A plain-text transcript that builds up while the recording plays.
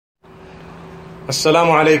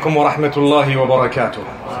Assalamu alaikum wa rahmatullahi wa barakatuh.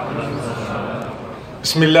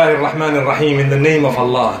 Bismillahir Rahmanir Rahim. In the name of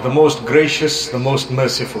Allah, the most gracious, the most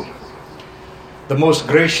merciful. The most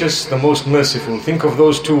gracious, the most merciful. Think of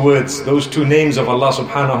those two words, those two names of Allah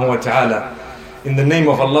subhanahu wa ta'ala. In the name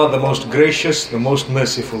of Allah, the most gracious, the most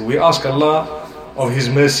merciful. We ask Allah of His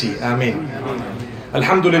mercy. Ameen.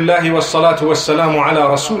 Alhamdulillahi wa salatu wa salamu ala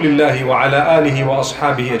rasulillahi wa ala alihi wa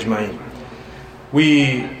ashabihi ajma'in.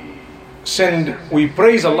 We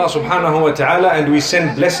praise Allah subhanahu wa ta'ala and we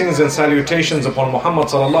send blessings and salutations upon Muhammad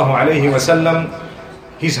sallallahu alayhi wa sallam,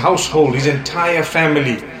 his household, his entire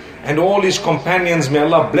family, and all his companions. May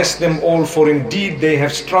Allah bless them all, for indeed they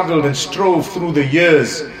have struggled and strove through the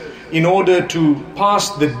years in order to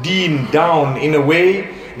pass the deen down in a way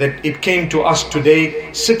that it came to us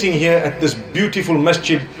today, sitting here at this beautiful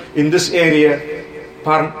masjid in this area,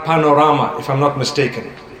 Panorama, if I'm not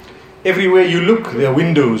mistaken. Everywhere you look, there are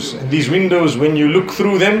windows, and these windows, when you look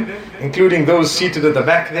through them, including those seated at the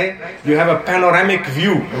back there, you have a panoramic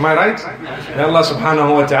view. Am I right? May Allah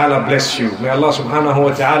subhanahu wa ta'ala bless you. May Allah subhanahu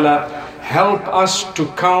wa ta'ala help us to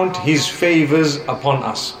count His favors upon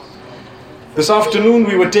us. This afternoon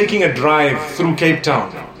we were taking a drive through Cape Town,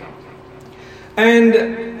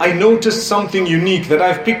 and I noticed something unique that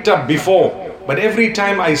I've picked up before, but every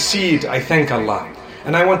time I see it, I thank Allah.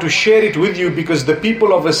 And I want to share it with you because the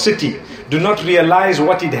people of a city do not realize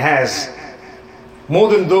what it has more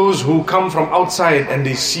than those who come from outside and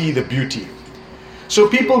they see the beauty. So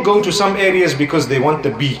people go to some areas because they want the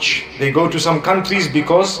beach. They go to some countries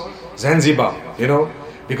because Zanzibar,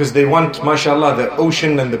 because they want, mashallah, the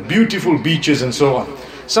ocean and the beautiful beaches and so on.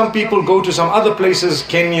 Some people go to some other places,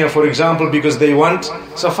 Kenya for example, because they want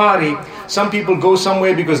safari. Some people go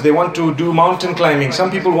somewhere because they want to do mountain climbing. Some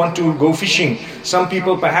people want to go fishing. Some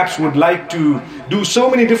people perhaps would like to do so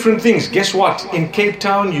many different things. Guess what? In Cape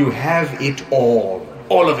Town you have it all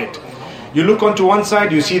of it. You look onto one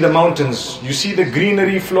side, you see the mountains, you see the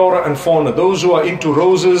greenery, flora and fauna. Those who are into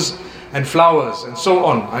roses and flowers and so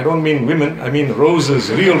on. I don't mean women, I mean roses,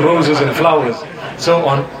 real roses and flowers, so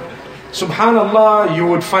on. Subhanallah, you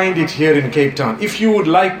would find it here in Cape Town. If you would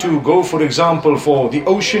like to go, for example, for the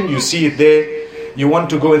ocean, you see it there. You want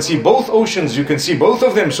to go and see both oceans, you can see both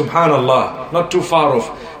of them, subhanallah, not too far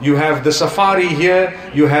off. You have the safari here,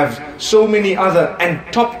 you have so many other, and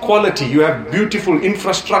top quality. You have beautiful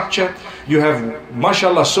infrastructure, you have,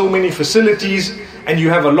 mashallah, so many facilities, and you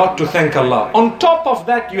have a lot to thank Allah. On top of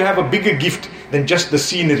that, you have a bigger gift than just the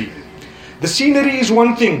scenery. The scenery is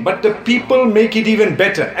one thing, but the people make it even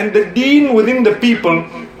better. And the deen within the people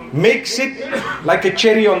makes it like a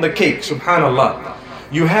cherry on the cake, subhanallah.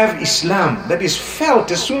 You have Islam that is felt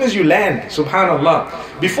as soon as you land,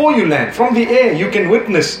 subhanallah. Before you land, from the air, you can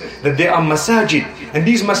witness that there are masajid. And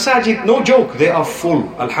these masajid, no joke, they are full,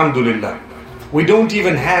 alhamdulillah. We don't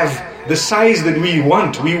even have the size that we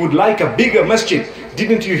want. We would like a bigger masjid.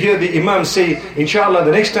 Didn't you hear the Imam say, inshallah,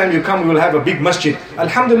 the next time you come, we will have a big masjid.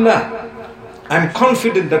 Alhamdulillah. I'm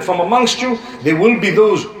confident that from amongst you, there will be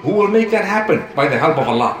those who will make that happen by the help of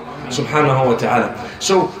Allah subhanahu wa ta'ala.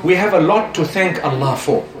 So we have a lot to thank Allah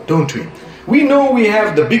for, don't we? We know we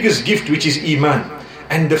have the biggest gift, which is Iman.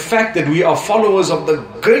 And the fact that we are followers of the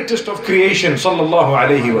greatest of creation, sallallahu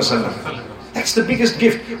alayhi wa sallam. That's the biggest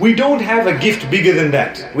gift. We don't have a gift bigger than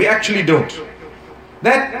that. We actually don't.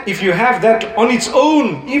 That, if you have that on its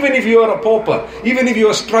own, even if you are a pauper, even if you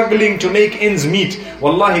are struggling to make ends meet,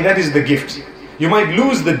 wallahi, that is the gift. You might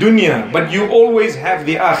lose the dunya, but you always have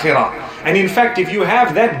the akhirah. And in fact, if you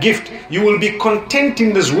have that gift, you will be content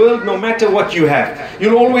in this world no matter what you have.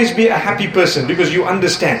 You'll always be a happy person because you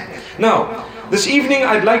understand. Now, this evening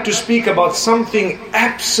I'd like to speak about something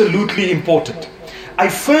absolutely important. I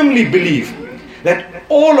firmly believe that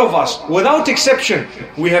all of us, without exception,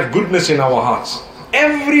 we have goodness in our hearts.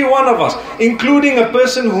 Every one of us, including a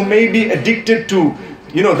person who may be addicted to,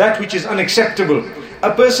 that which is unacceptable. A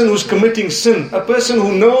person who's committing sin, a person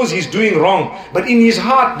who knows he's doing wrong, but in his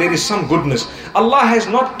heart there is some goodness. Allah has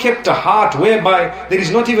not kept a heart whereby there is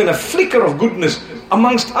not even a flicker of goodness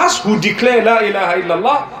amongst us who declare La ilaha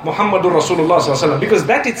illallah Muhammadur Rasulullah sallallahu alaihi wasallam, because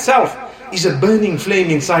that itself is a burning flame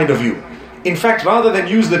inside of you. In fact, rather than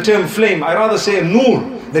use the term flame, I rather say a nur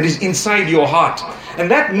that is inside your heart. And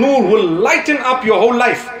that nur will lighten up your whole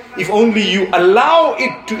life if only you allow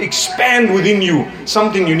it to expand within you,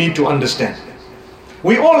 something you need to understand.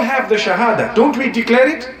 We all have the shahada, don't we declare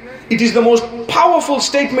it? It is the most powerful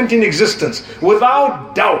statement in existence,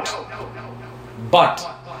 without doubt. But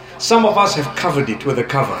some of us have covered it with a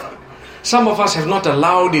cover. Some of us have not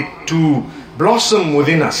allowed it to blossom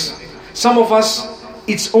within us. Some of us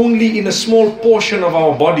it's only in a small portion of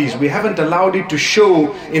our bodies. We haven't allowed it to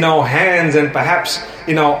show in our hands and perhaps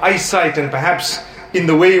in our eyesight and perhaps in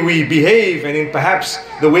the way we behave and in perhaps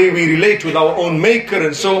the way we relate with our own maker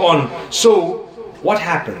and so on. So what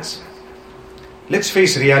happens? Let's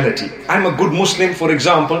face reality. I'm a good Muslim, for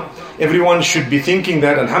example. Everyone should be thinking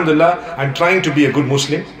that, alhamdulillah, I'm trying to be a good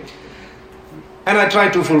Muslim. And I try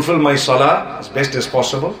to fulfill my salah as best as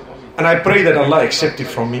possible. And I pray that Allah accept it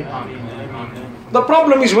from me. The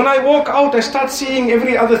problem is when I walk out, I start seeing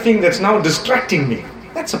every other thing that's now distracting me.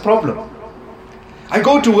 That's a problem. I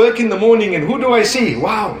go to work in the morning and who do I see?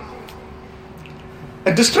 Wow.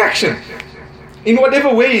 A distraction. In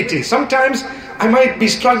whatever way it is. Sometimes I might be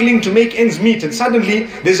struggling to make ends meet and suddenly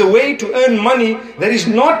there's a way to earn money that is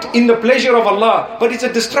not in the pleasure of Allah, but it's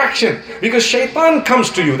a distraction because shaitan comes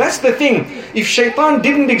to you. That's the thing. If shaitan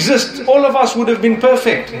didn't exist, all of us would have been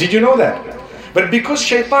perfect. Did you know that? But because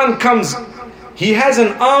shaitan comes, he has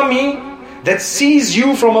an army that sees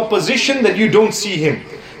you from a position that you don't see him.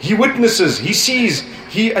 He witnesses, he sees,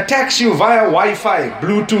 he attacks you via Wi-Fi,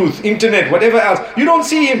 Bluetooth, internet, whatever else. You don't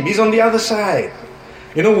see him, he's on the other side.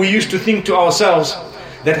 You know, we used to think to ourselves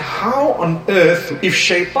that how on earth, if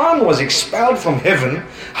shaitan was expelled from heaven,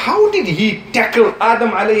 how did he tackle Adam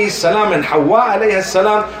alayhi salam and Hawa alayhi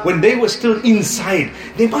salam when they were still inside?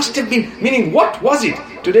 They must have been, meaning what was it?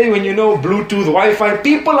 Today when you know Bluetooth, Wi-Fi,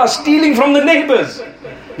 people are stealing from the neighbors.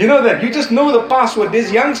 You know that, you just know the password. There's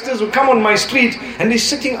youngsters who come on my street and they're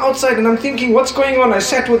sitting outside and I'm thinking, what's going on? I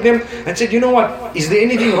sat with them and said, you know what, is there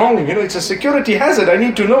anything wrong? You know, it's a security hazard, I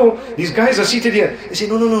need to know. These guys are seated here. They say,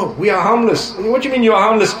 no, we are harmless. What do you mean you are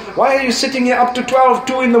harmless? Why are you sitting here up to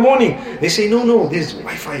 2 in the morning? They say, no, there's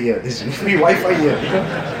Wi-Fi here, there's free Wi-Fi here.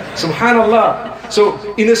 Subhanallah. So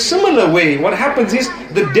in a similar way, what happens is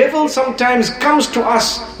the devil sometimes comes to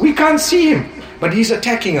us. We can't see him, but he's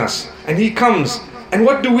attacking us and he comes. And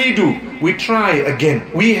what do? We try again.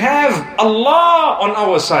 We have Allah on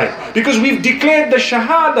our side because we've declared the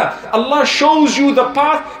Shahada. Allah shows you the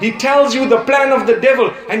path. He tells you the plan of the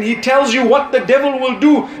devil and He tells you what the devil will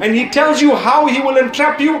do and He tells you how he will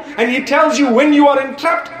entrap you and He tells you when you are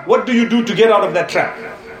entrapped, what do you do to get out of that trap?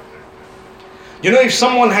 You know, if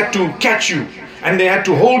someone had to catch you and they had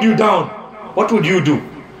to hold you down, what would you do?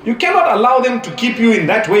 You cannot allow them to keep you in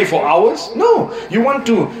that way for hours. No, you want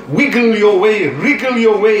to wiggle your way, wriggle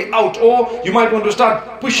your way out, or you might want to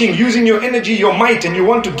start pushing, using your energy, your might, and you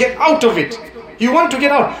want to get out of it. You want to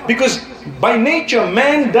get out because by nature,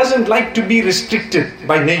 man doesn't like to be restricted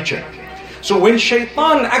by nature. So when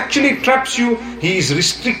shaitan actually traps you, he is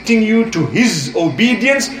restricting you to his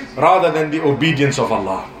obedience rather than the obedience of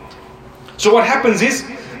Allah. So what happens is,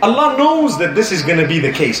 Allah knows that this is going to be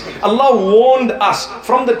the case. Allah warned us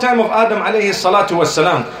from the time of Adam alayhi salatu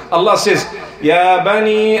wassalam. Allah says, يا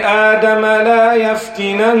بني آدم لا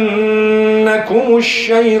يفتننكم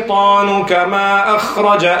الشيطان كما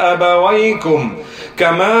أخرج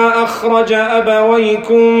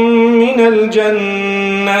أبويكم من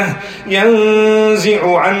الجنة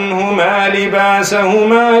ينزع عنهما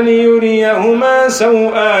لباسهما ليريهما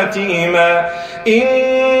سوآتهما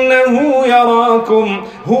إنه يراكم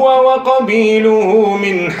هو وقبيله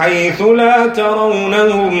من حيث لا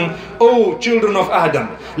ترونهم. O children of Adam,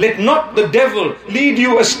 let not the devil lead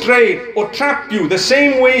you astray or trap you the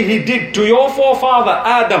same way he did to your forefather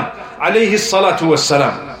Adam alayhi salatu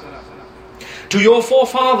wassalam. To your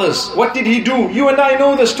forefathers, what did he do? You and I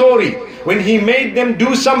know the story. When he made them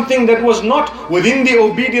do something that was not within the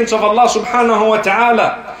obedience of Allah subhanahu wa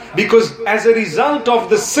ta'ala. Because as a result of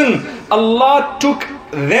the sin, Allah took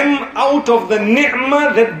them out of the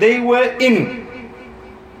ni'mah that they were in.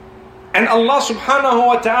 And Allah subhanahu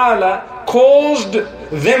wa ta'ala caused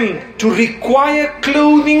them to require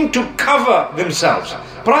clothing to cover themselves.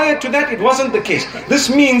 Prior to that, it wasn't the case. This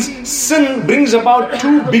means sin brings about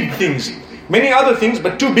two big things. Many other things,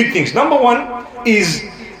 but two big things. Number one is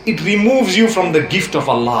it removes you from the gift of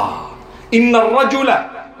Allah. Inna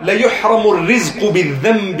ar-rajula la yuhramu ar-rizqu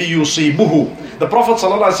bi-dhanbi yusibuhu. The Prophet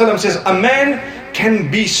ﷺ says a man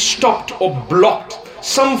can be stopped or blocked,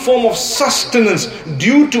 some form of sustenance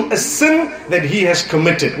due to a sin that he has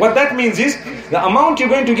committed. What that means is the amount you're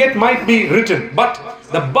going to get might be written, but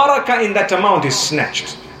the barakah in that amount is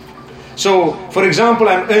snatched. So, for example,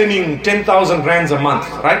 I'm earning 10,000 rands a month,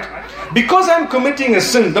 right? Because I'm committing a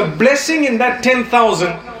sin, the blessing in that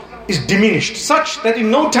 10,000 is diminished, such that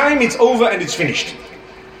in no time it's over and it's finished.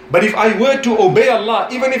 But if I were to obey Allah,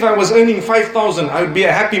 even if I was earning 5,000, I would be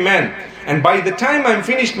a happy man. And by the time I'm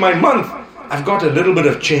finished my month, I've got a little bit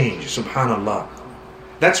of change, subhanallah.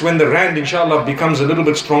 That's when the rand, inshallah, becomes a little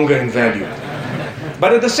bit stronger in value.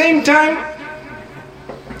 But at the same time,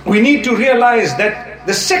 we need to realize that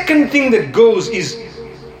The second thing that goes is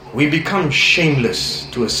we become shameless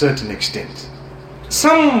to a certain extent.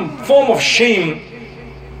 Some form of shame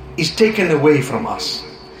is taken away from us.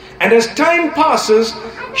 And as time passes,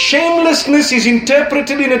 shamelessness is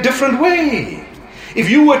interpreted in a different way. If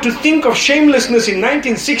you were to think of shamelessness in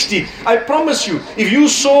 1960, I promise you, if you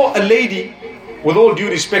saw a lady, with all due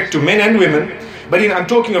respect to men and women, but I'm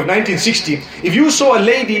talking of 1960, if you saw a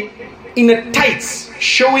lady in a tights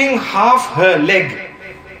showing half her leg,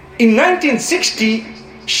 in 1960,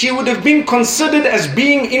 she would have been considered as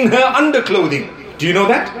being in her underclothing. Do you know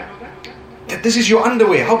that? That this is your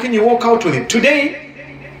underwear. How can you walk out with it? Today,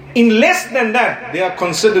 in less than that, they are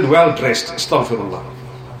considered well-dressed. Astaghfirullah.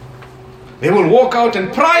 They will walk out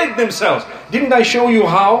and pride themselves. Didn't I show you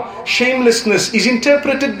how shamelessness is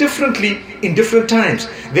interpreted differently in different times?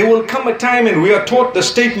 There will come a time, and we are taught the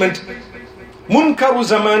statement, munkaru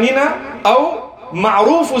zamanina aw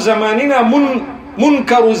ma'rufu zamanina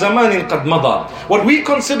munkaru zamanin qad mada. What we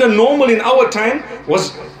consider normal in our time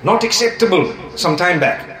was not acceptable some time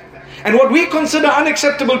back. And what we consider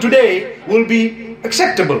unacceptable today will be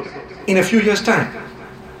acceptable in a few years' time.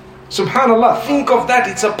 Subhanallah, think of that.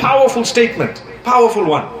 It's a powerful statement, powerful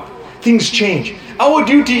one. Things change. Our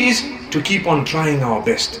duty is to keep on trying our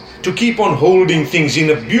best, to keep on holding things in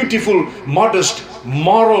a beautiful, modest,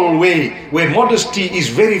 moral way, where modesty is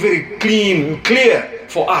very, very clean and clear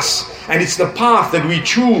for us, and it's the path that we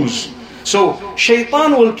choose. So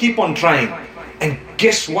shaitan will keep on trying. And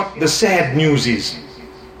guess what the sad news is?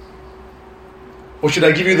 Or should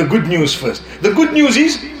I give you the good news first? The good news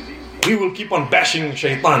is, we will keep on bashing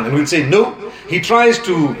shaitan and we'll say, no. He tries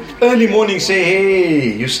to early morning say,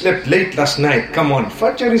 hey, you slept late last night. Come on,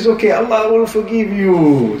 Fajr is okay. Allah will forgive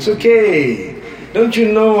you. It's okay. Don't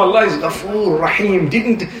you know Allah is Ghafoor Rahim?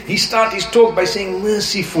 Didn't He start His talk by saying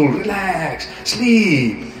merciful, relax,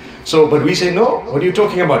 sleep? So, but we say, no, what are you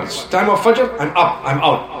talking about? It's time of Fajr, I'm up, I'm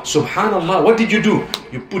out. Subhanallah, what did you do?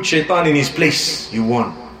 You put shaitan in his place. You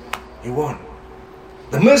won. You won.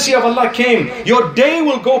 The mercy of Allah came. Your day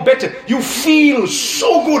will go better. You feel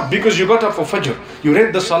so good because you got up for Fajr. You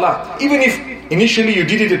read the Salah. Even if initially you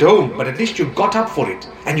did it at home, but at least you got up for it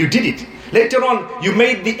and you did it. Later on, you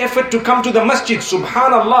made the effort to come to the masjid.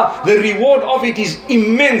 Subhanallah, the reward of it is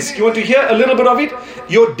immense. You want to hear a little bit of it?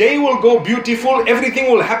 Your day will go beautiful. Everything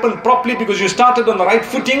will happen properly because you started on the right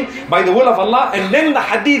footing by the will of Allah. And then the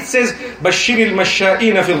hadith says, بَشِّرِ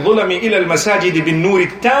الْمَشَّائِينَ فِي الظُّلَمِ إِلَى الْمَسَاجِدِ بِالنُّورِ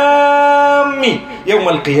التَّامِّ يَوْمَ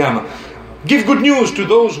الْقِيَامَةِ. Give good news to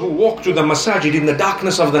those who walk to the masajid in the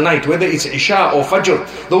darkness of the night, whether it's Isha or Fajr.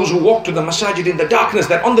 Those who walk to the masajid in the darkness,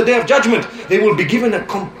 that on the day of judgment, they will be given a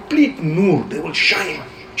complete nur. They will shine,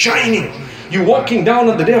 shining. You're walking down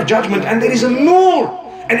on the day of judgment and there is a nur.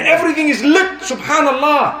 And everything is lit,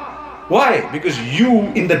 subhanallah. Why? Because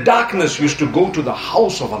you in the darkness used to go to the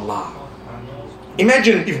house of Allah.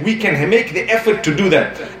 Imagine if we can make the effort to do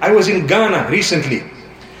that. I was in Ghana recently,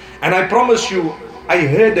 and I promise you, I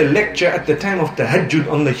heard a lecture at the time of Tahajjud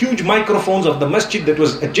on the huge microphones of the masjid that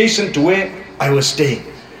was adjacent to where I was staying.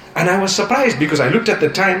 And I was surprised because I looked at the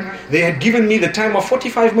time, they had given me the time of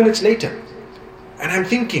 45 minutes later. And I'm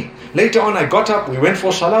thinking, later on I got up, we went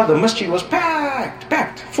for Salah, the masjid was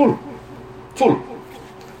packed, full.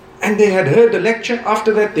 And they had heard the lecture.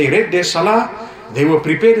 After that they read their Salah. They were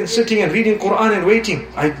prepared and sitting and reading Quran and waiting.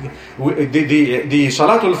 The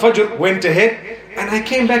Salatul Fajr went ahead. And I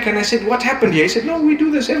came back and I said, what happened here? He said, no, we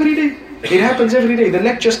do this every day. It happens every day. The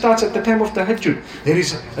lecture starts at the time of Tahajjud. There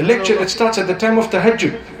is a lecture that starts at the time of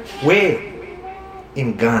Tahajjud. Where?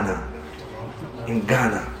 In Ghana. In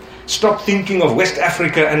Ghana. Stop thinking of West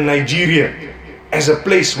Africa and Nigeria as a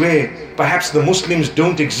place where perhaps the Muslims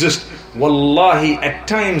don't exist. Wallahi, at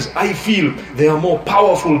times I feel they are more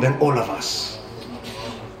powerful than all of us.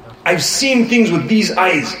 I've seen things with these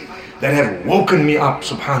eyes that have woken me up,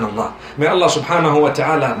 subhanallah. May Allah subhanahu wa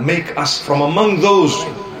ta'ala make us from among those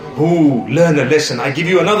who learn a lesson. I give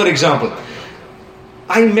you another example.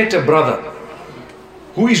 I met a brother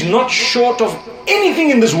who is not short of anything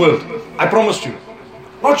in this world. I promise you.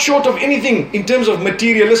 Not short of anything in terms of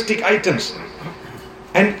materialistic items.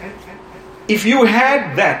 And if you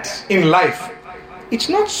had that in life, it's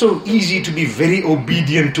not so easy to be very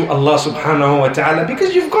obedient to Allah subhanahu wa ta'ala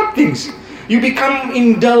because you've got things. You become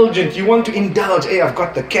indulgent. You want to indulge. Hey, I've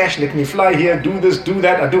got the cash. Let me fly here. Do this, do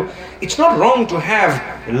that. It's not wrong to have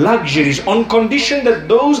luxuries on condition that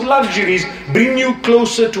those luxuries bring you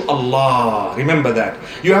closer to Allah. Remember that.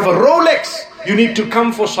 You have a Rolex. You need to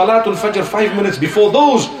come for Salatul Fajr 5 minutes before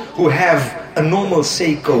those who have a normal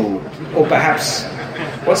Seiko. Or perhaps,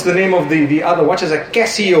 what's the name of the other watch? Is a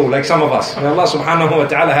Casio, like some of us. May Allah subhanahu wa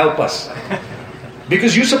ta'ala help us.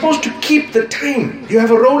 Because you're supposed to keep the time. You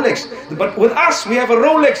have a Rolex. But with us, we have a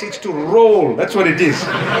Rolex. It's to roll. That's what it is.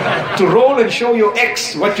 To roll and show your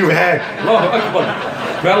ex what you had. Allahu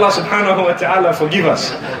Akbar. May Allah subhanahu wa ta'ala forgive us.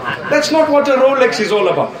 That's not what a Rolex is all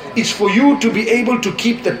about. It's for you to be able to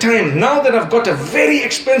keep the time. Now that I've got a very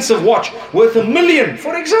expensive watch worth $1 million,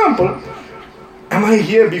 for example, am I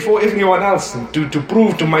here before everyone else to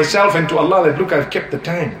prove to myself and to Allah that look, I've kept the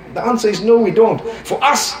time? The answer is no, we don't. For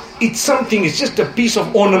us, it's something, it's just a piece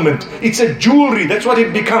of ornament. It's a jewelry, that's what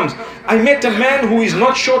it becomes. I met a man who is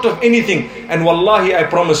not short of anything, and wallahi, I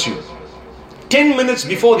promise you, 10 minutes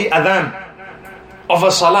before the adhan of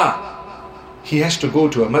a salah, he has to go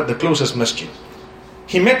to the closest masjid.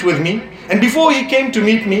 He met with me, and before he came to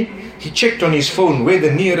meet me, he checked on his phone where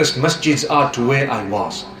the nearest masjids are to where I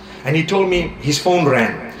was. And he told me his phone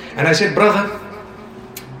rang. And I said, brother,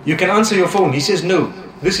 you can answer your phone. He says, no,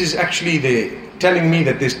 this is actually telling me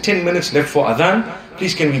that there's 10 minutes left for adhan.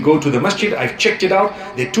 Please can we go to the masjid? I've checked it out.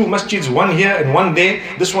 There are 2 masjids, one here and one there.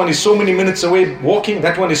 This one is so many minutes away walking.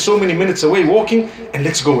 That one is so many minutes away walking. And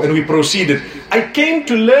let's go. And we proceeded. I came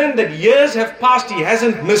to learn that years have passed. He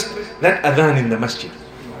hasn't missed that adhan in the masjid.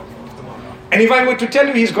 And if I were to tell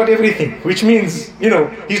you he's got everything, which means,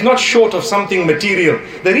 he's not short of something material.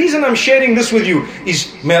 The reason I'm sharing this with you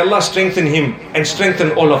is may Allah strengthen him and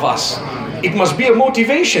strengthen all of us. It must be a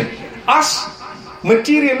motivation. Us,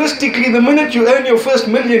 materialistically, the minute you earn your first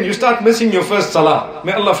million, you start missing your first salah.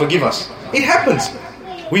 May Allah forgive us. It happens.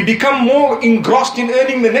 We become more engrossed in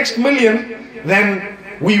earning the next million than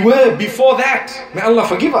we were before that. May Allah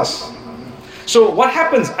forgive us. So what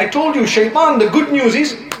happens? I told you, shaitan, the good news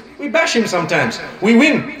is, we bash him sometimes. We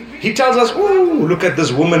win. He tells us, ooh, look at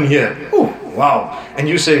this woman here. Ooh, wow. And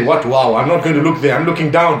you say, what wow? I'm not going to look there. I'm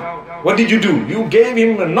looking down. What did you do? You gave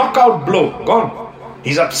him a knockout blow. Gone.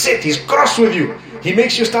 He's upset. He's cross with you. He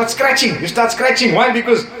makes you start scratching. You start scratching. Why?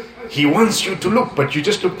 Because he wants you to look, but you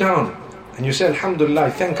just look down. And you say,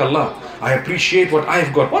 Alhamdulillah, thank Allah. I appreciate what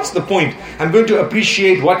I've got. What's the point? I'm going to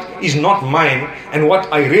appreciate what is not mine and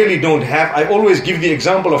what I really don't have. I always give the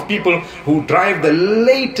example of people who drive the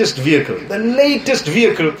latest vehicle. The latest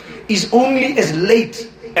vehicle is only as late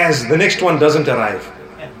as the next one doesn't arrive.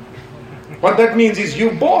 What that means is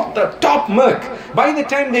you bought the top Merc. By the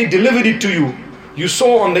time they delivered it to you, you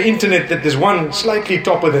saw on the internet that there's one slightly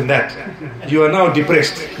topper than that. You are now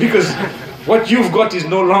depressed because what you've got is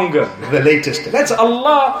no longer the latest. That's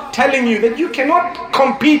Allah telling you that you cannot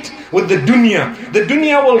compete with the dunya. The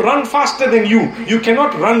dunya will run faster than you. You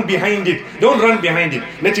cannot run behind it. Don't run behind it.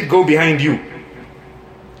 Let it go behind you.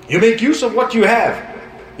 You make use of what you have.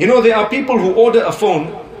 There are people who order a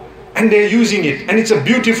phone and they're using it and it's a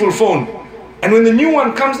beautiful phone. And when the new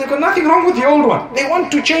one comes, they've got nothing wrong with the old one. They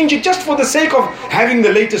want to change it just for the sake of having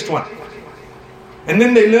the latest one. And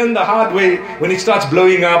then they learn the hard way when it starts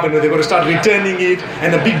blowing up and they've got to start returning it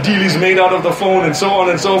and a big deal is made out of the phone and so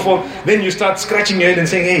on and so forth. Then you start scratching your head and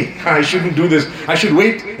saying, hey, I shouldn't do this. I should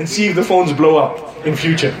wait and see if the phones blow up in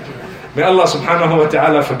future. May Allah subhanahu wa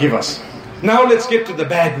ta'ala forgive us. Now let's get to the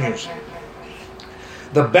bad news.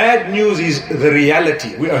 The bad news is the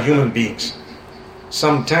reality. We are human beings.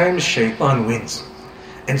 Sometimes shaitan wins.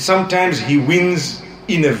 And sometimes he wins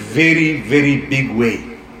in a very, very big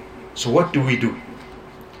way. So what do we do?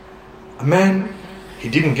 A man, he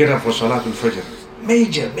didn't get up for Salatul Fajr.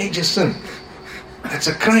 Major sin. That's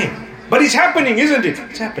a crime. But it's happening, isn't it?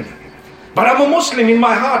 It's happening. But I'm a Muslim in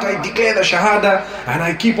my heart. I declare the Shahada and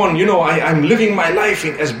I keep on, I'm living my life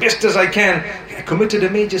as best as I can. I committed a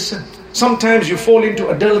major sin. Sometimes you fall into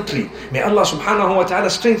adultery. May Allah subhanahu wa ta'ala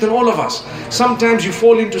strengthen all of us. Sometimes you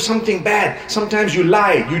fall into something bad. Sometimes you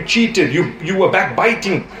lied, you cheated, you were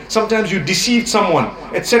backbiting. Sometimes you deceived someone,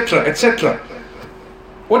 etc., etc.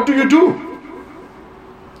 What do?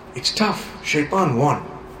 It's tough. Shaitan won.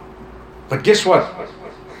 But guess what?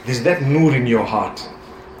 There's that nur in your heart.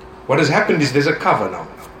 What has happened is there's a cover now.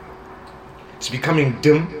 It's becoming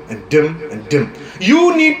dim and dim and dim.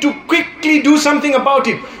 You need to quickly do something about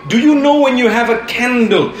it. Do you know when you have a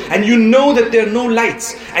candle and you know that there are no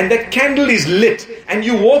lights and that candle is lit and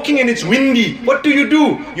you're walking and it's windy, what do?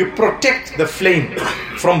 You protect the flame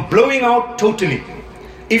from blowing out totally.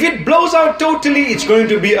 If it blows out totally, it's going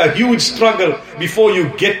to be a huge struggle before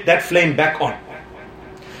you get that flame back on.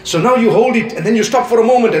 So now you hold it and then you stop for a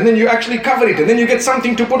moment and then you actually cover it and then you get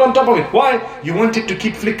something to put on top of it. Why? You want it to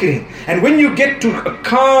keep flickering. And when you get to a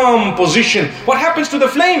calm position, what happens to the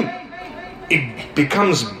flame? It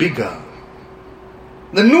becomes bigger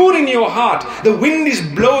The nur in your heart, the wind is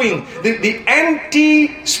blowing, the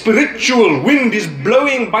anti-spiritual wind is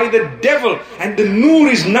blowing by the devil, and the nur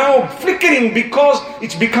is now flickering because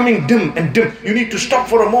it's becoming dim and dim. You need to stop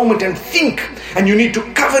for a moment and think, and you need to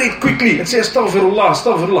cover it quickly and say, Astaghfirullah,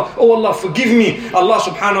 Astaghfirullah. Oh Allah, forgive me. Allah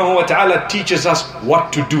subhanahu wa ta'ala teaches us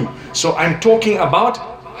what to do. So I'm talking about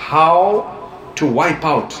how to wipe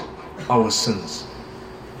out our sins.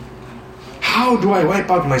 How do I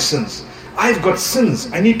wipe out my sins? I've got sins,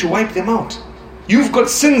 I need to wipe them out. You've got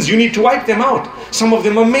sins, you need to wipe them out. Some of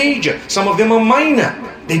them are major, some of them are minor.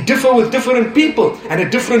 They differ with different people and at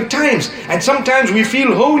different times. And sometimes we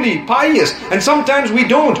feel holy, pious, and sometimes we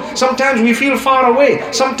don't. Sometimes we feel far away.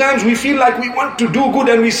 Sometimes we feel like we want to do good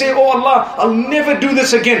and we say, oh Allah, I'll never do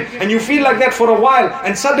this again. And you feel like that for a while,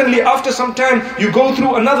 and suddenly after some time you go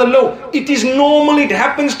through another low. It is normal, it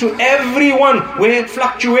happens to everyone where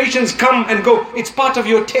fluctuations come and go. It's part of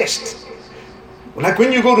your test. Like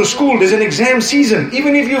when you go to school, there's an exam season.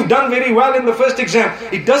 Even if you've done very well in the first exam,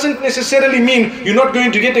 it doesn't necessarily mean you're not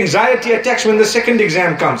going to get anxiety attacks when the second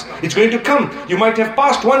exam comes. It's going to come. You might have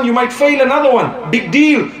passed one, you might fail another one. Big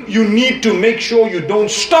deal. You need to make sure you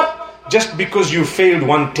don't stop just because you failed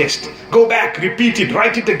one test. Go back, repeat it,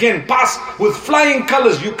 write it again, pass with flying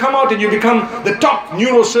colors. You come out and you become the top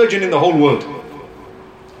neurosurgeon in the whole world.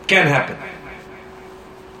 Can happen.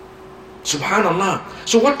 Subhanallah.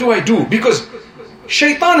 So what do I do? Because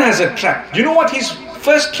Shaitan has a trap. You know what his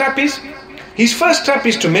first trap is? His first trap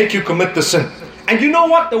is to make you commit the sin. And you know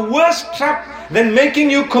what the worst trap than making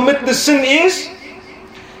you commit the sin is?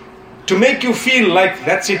 To make you feel like,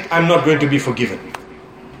 that's it, I'm not going to be forgiven.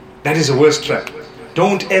 That is the worst trap.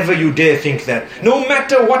 Don't ever you dare think that. No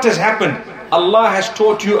matter what has happened, Allah has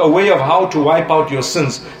taught you a way of how to wipe out your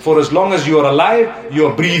sins. For as long as you are alive, you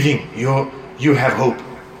are breathing, you have hope.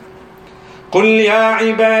 قل يا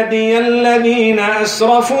عبادي الذين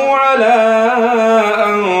أسرفوا على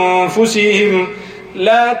أنفسهم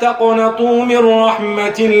لا تقنطوا من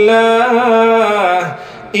رحمة الله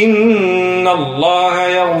إن الله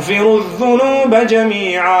يغفر الذنوب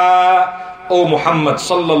جميعا. O Muhammad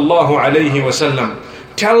sallallahu alayhi wasallam,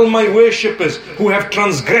 tell my worshippers who have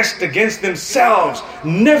transgressed against themselves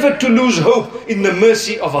never to lose hope in the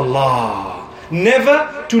mercy of Allah.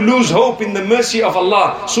 Never to lose hope in the mercy of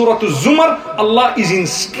Allah. Surah Al-Zumar, Allah is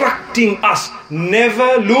instructing us,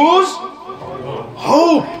 never lose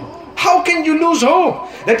hope. How can you lose hope?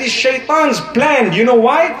 That is Shaitan's plan. You know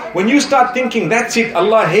why? When you start thinking, that's it,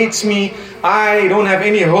 Allah hates me, I don't have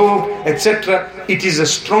any hope, etc. It is a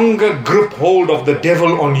stronger grip hold of the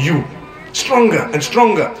devil on you. Stronger and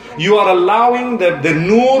stronger. You are allowing the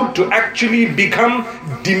nur to actually become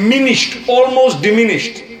diminished, almost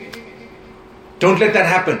diminished. Don't let that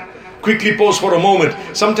happen. Quickly pause for a moment.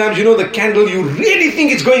 Sometimes, you know, the candle, you really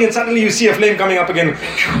think it's going and suddenly you see a flame coming up again.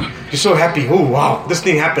 You're so happy. Oh wow, this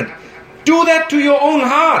thing happened. Do that to your own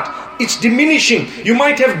heart. It's diminishing. You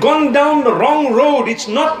might have gone down the wrong road. It's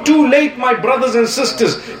not too late, my brothers and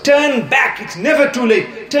sisters. Turn back. It's never too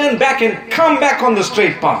late. Turn back and come back on the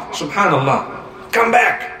straight path. Subhanallah. Come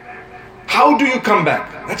back. How do you come back?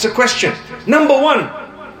 That's a question. Number one,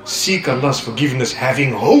 seek Allah's forgiveness,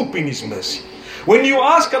 having hope in His mercy. When you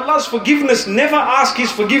ask Allah's forgiveness, never ask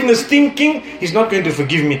His forgiveness thinking He's not going to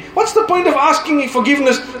forgive me. What's the point of asking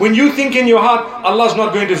forgiveness when you think in your heart, Allah's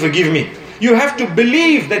not going to forgive me? You have to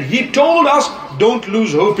believe that He told us, don't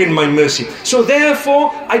lose hope in my mercy. So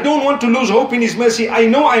therefore, I don't want to lose hope in His mercy. I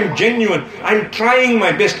know I'm genuine. I'm trying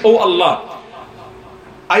my best. Oh Allah,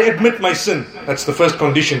 I admit my sin. That's the first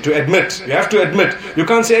condition, to admit. You have to admit. You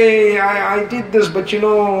can't say, hey, I did this, but you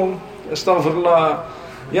know, astaghfirullah.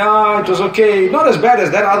 Yeah, it was okay. Not as bad as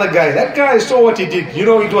that other guy. That guy saw what he did. You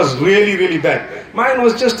know, it was really, really bad. Mine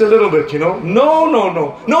was just a little bit, you know. No.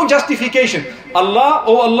 No justification. Allah,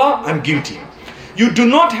 oh Allah, I'm guilty. You do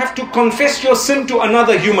not have to confess your sin to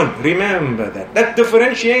another human. Remember that. That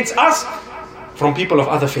differentiates us from people of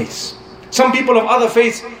other faiths. Some people of other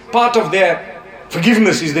faiths, part of their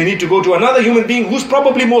forgiveness is they need to go to another human being who's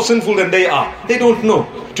probably more sinful than they are. They don't know.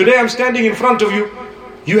 Today I'm standing in front of you.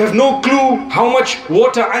 You have no clue how much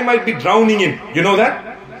water I might be drowning in. You know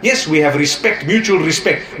that? Yes, we have respect, mutual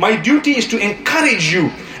respect. My duty is to encourage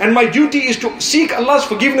you. And my duty is to seek Allah's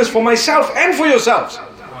forgiveness for myself and for yourselves.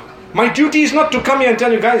 My duty is not to come here and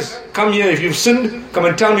tell you, guys, come here, if you've sinned, come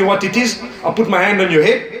and tell me what it is. I'll put my hand on your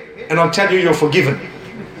head and I'll tell you you're forgiven.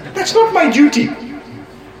 That's not my duty.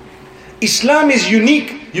 Islam is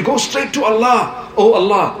unique. You go straight to Allah. Oh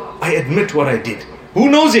Allah, I admit what I did. Who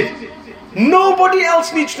knows it? Nobody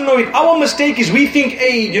else needs to know it. Our mistake is we think,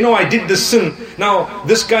 hey, I did this sin. Now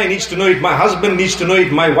this guy needs to know it. My husband needs to know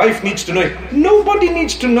it. My wife needs to know it. Nobody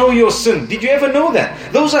needs to know your sin. Did you ever know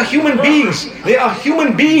that? Those are human beings. They are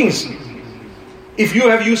human beings. If you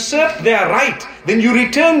have usurped their right, then you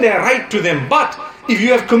return their right to them. But if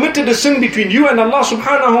you have committed a sin between you and Allah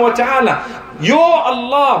subhanahu wa ta'ala, your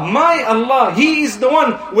Allah, my Allah, He is the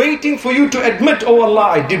one waiting for you to admit, oh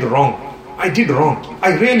Allah, I did wrong. I did wrong.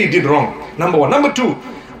 I really did wrong. Number one. Number two,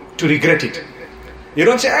 to regret it. You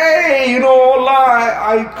don't say, hey, Allah,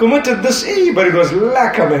 I committed this, but it was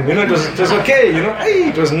lacquer, man. It was okay, hey,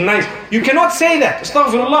 it was nice. You cannot say that.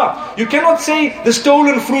 Astaghfirullah. You cannot say the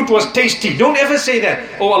stolen fruit was tasty. Don't ever say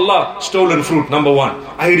that. Oh Allah, stolen fruit, number one.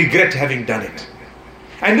 I regret having done it.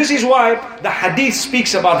 And this is why the hadith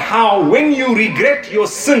speaks about how when you regret your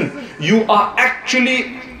sin, you are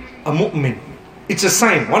actually a mu'min. It's a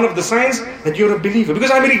sign, one of the signs that you're a believer.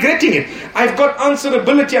 Because I'm regretting it. I've got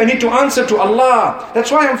answerability. I need to answer to Allah.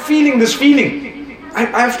 That's why I'm feeling this feeling. I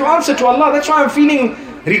have to answer to Allah. That's why I'm feeling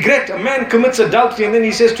regret. A man commits adultery and then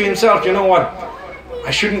he says to himself, you know what?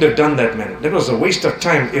 I shouldn't have done that, man. That was a waste of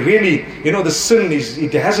time. It really, the sin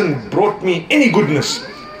it hasn't brought me any goodness.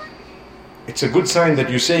 It's a good sign that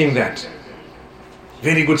you're saying that.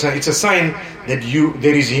 Very good sign. It's a sign that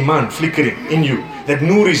there is iman flickering in you. That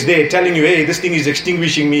nur is there telling you, hey, this thing is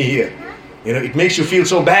extinguishing me here. It makes you feel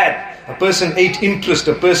so bad. A person ate interest.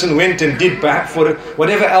 A person went and did perhaps for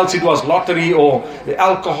whatever else it was, lottery or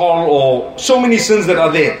alcohol or so many sins that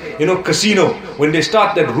are there. Casino. When they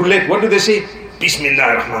start that roulette, what do they say? Bismillah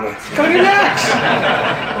ar-Rahman ar-Rahim. Come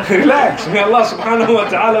relax. Relax. May Allah subhanahu wa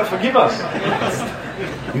ta'ala forgive us.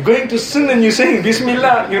 You're going to sin and you're saying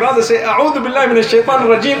Bismillah. You rather say A'udhu billahi minash shaitan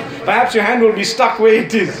rajim. Perhaps your hand will be stuck where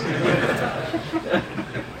it is.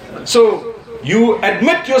 So you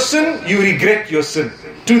admit your sin, you regret your sin.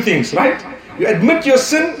 Two things, right? You admit your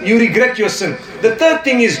sin, you regret your sin. The third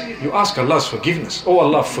thing is you ask Allah's forgiveness. Oh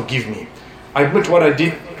Allah, forgive me. I admit what I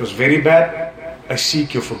did. It was very bad. I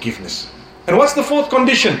seek your forgiveness. And what's the fourth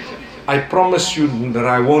condition? I promise you that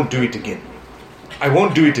I won't do it again. I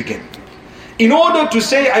won't do it again. In order to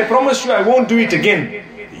say, I promise you I won't do it again,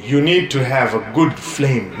 you need to have a good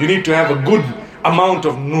flame. You need to have a good amount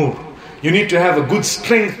of nur. You need to have a good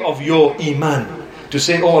strength of your iman to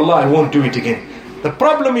say, oh Allah, I won't do it again. The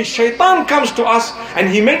problem is shaitan comes to us and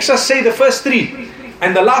he makes us say the first three.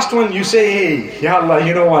 And the last one you say, hey, Ya Allah,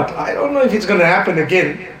 you know what? I don't know if it's going to happen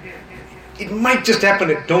again. It might just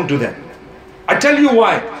happen. Don't do that. I tell you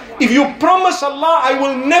why. If you promise Allah, I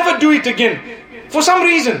will never do it again. For some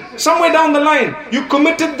reason, somewhere down the line, you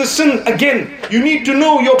committed the sin again. You need to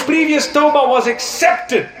know your previous tawbah was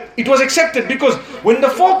accepted. It was accepted because when the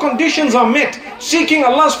four conditions are met, seeking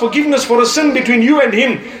Allah's forgiveness for a sin between you and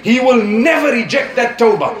Him, He will never reject that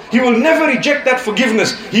tawbah. He will never reject that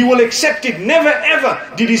forgiveness. He will accept it. Never ever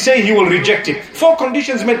did He say He will reject it. Four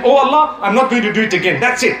conditions met. Oh Allah, I'm not going to do it again.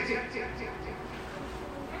 That's it.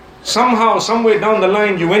 Somehow, somewhere down the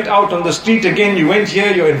line, you went out on the street again, you went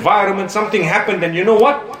here, your environment, something happened, and you know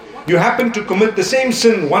what? You happened to commit the same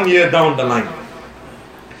sin 1 year down the line.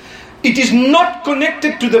 It is not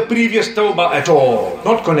connected to the previous tawbah at all.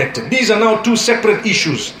 Not connected. These are now two separate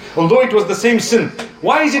issues. Although it was the same sin.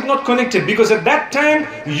 Why is it not connected? Because at that time,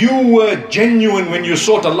 you were genuine when you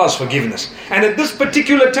sought Allah's forgiveness. And at this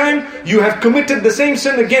particular time, you have committed the same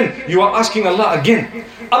sin again. You are asking Allah again.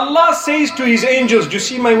 Allah says to His angels, do you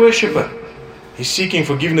see my worshipper? He's seeking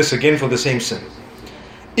forgiveness again for the same sin.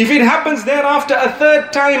 If it happens thereafter a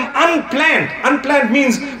third time unplanned. Unplanned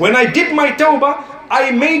means when I did my tawbah,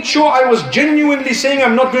 I made sure I was genuinely saying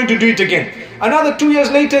I'm not going to do it again. Another 2 years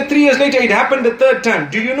later, 3 years later, it happened the third time.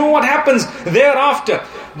 Do you know what happens thereafter?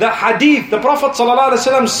 The hadith, the Prophet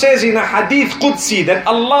ﷺ says in a hadith Qudsi that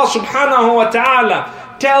Allah subhanahu wa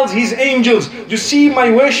ta'ala tells His angels, you see my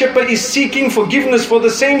worshipper is seeking forgiveness for the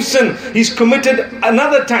same sin he's committed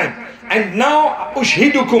another time. And now,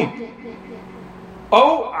 ushhidukum.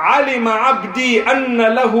 أو علم عبدي أن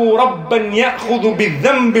له ربا يأخذ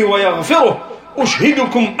بالذنب ويغفره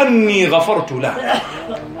أشهدكم أني غفرت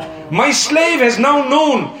له. My slave has now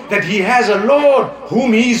known that he has a Lord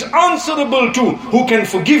whom he is answerable to, who can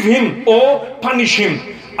forgive him or punish him.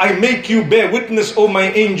 I make you bear witness, O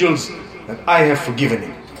my angels, that I have forgiven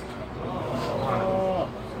him.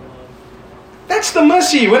 That's the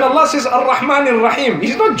mercy. When Allah says Ar-Rahman Ar-Rahim,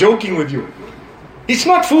 He's not joking with you. It's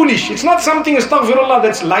not foolish. It's not something, astaghfirullah,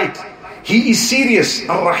 that's light. He is serious,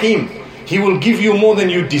 Ar-Rahim. He will give you more than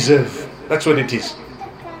you deserve. That's what it is.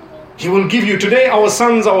 He will give you. Today, our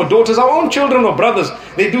sons, our daughters, our own children or brothers,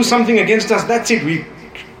 they do something against us. That's it. We,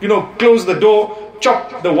 close the door,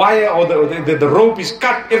 chop the wire, or the rope is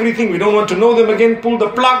cut, everything, we don't want to know them again, pull the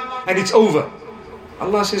plug and it's over.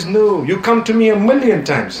 Allah says, no, you come to me 1,000,000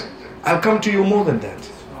 times, I'll come to you more than that.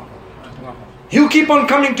 You keep on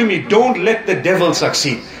coming to me, don't let the devil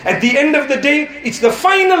succeed. At the end of the day, it's the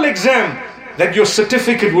final exam that your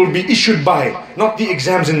certificate will be issued by, not the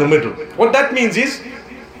exams in the middle. What that means is,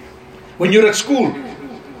 when you're at school,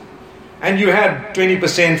 and you had 20%,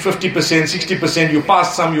 50%, 60%, you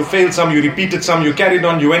passed some, you failed some, you repeated some, you carried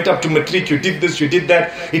on, you went up to matric, you did this, you did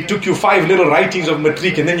that, it took you 5 little writings of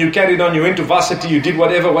matric, and then you carried on, you went to varsity, you did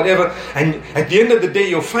whatever, and at the end of the day,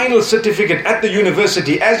 your final certificate at the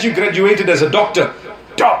university, as you graduated as a doctor,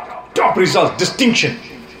 top result, distinction.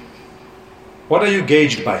 What are you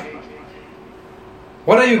gauged by?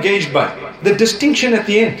 What are you gauged by? The distinction at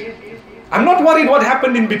the end. I'm not worried what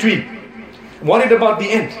happened in between. I'm worried about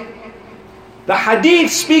the end. The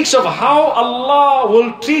hadith speaks of how Allah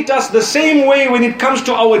will treat us the same way when it comes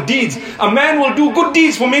to our deeds. A man will do good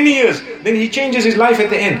deeds for many years, then he changes his life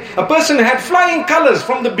at the end. A person had flying colors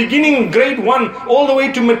from the beginning, grade 1, all the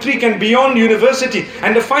way to matric and beyond university.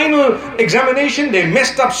 And the final examination, they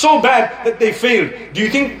messed up so bad that they failed. Do you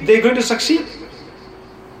think they're going to succeed?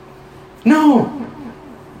 No.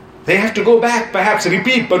 They have to go back, perhaps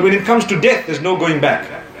repeat, but when it comes to death, there's no going back.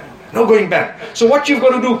 No going back. So what you've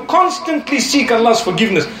got to do, constantly seek Allah's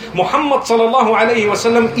forgiveness. Muhammad sallallahu alayhi wa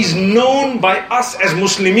sallam is known by us as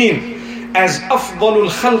Muslimin as afdalul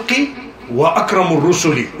khalqi wa akramur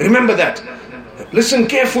rusuli. Remember that. Listen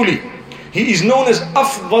carefully. He is known as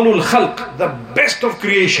afdalul khalq, the best of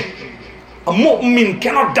creation. A mu'min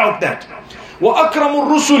cannot doubt that. Wa akramur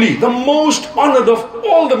rusuli, the most honored of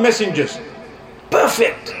all the messengers.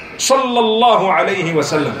 Perfect. Sallallahu alayhi wa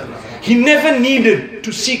sallam. He never needed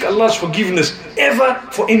to seek Allah's forgiveness ever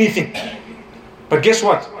for anything. But guess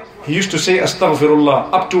what? He used to say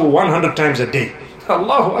astaghfirullah up to 100 times a day.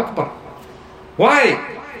 Allahu Akbar. Why?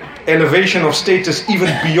 Elevation of status even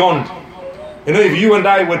beyond. You know, if you and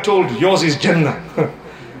I were told yours is Jannah,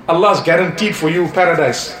 Allah's guaranteed for you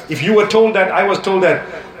paradise. If you were told that, I was told that,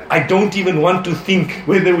 I don't even want to think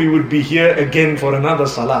whether we would be here again for another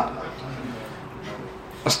salah.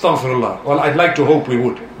 Astaghfirullah. Well, I'd like to hope we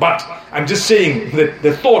would. But I'm just saying that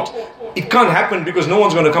the thought, it can't happen because no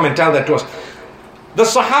one's going to come and tell that to us. The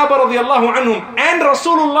Sahaba radiallahu anhum and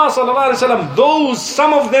Rasulullah sallallahu alaihi wasallam, those,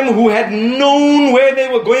 some of them who had known where they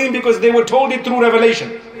were going because they were told it through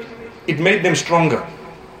revelation, it made them stronger.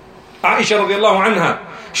 Aisha radiallahu anha,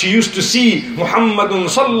 she used to see Muhammadun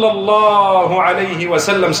sallallahu alayhi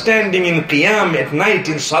wasallam standing in qiyam at night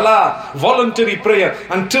in salah, voluntary prayer,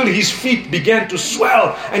 until his feet began to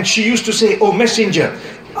swell. And she used to say, "Oh messenger,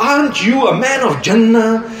 aren't you a man of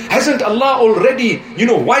Jannah? Hasn't Allah already,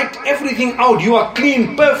 wiped everything out? You are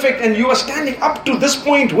clean, perfect, and you are standing up to this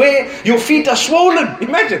point where your feet are swollen."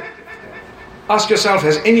 Imagine. Ask yourself,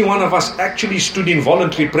 has any one of us actually stood in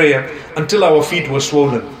voluntary prayer until our feet were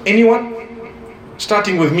swollen? Anyone?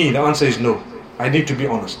 Starting with me, the answer is no. I need to be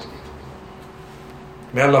honest.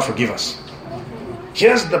 May Allah forgive us.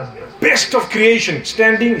 Here's the best of creation,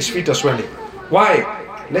 standing, his feet are swelling. Why?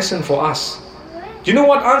 Lesson for us. Do you know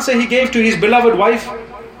what answer he gave to his beloved wife?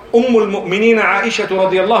 Ummul Mu'mineen Aisha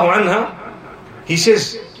radiyallahu anha. He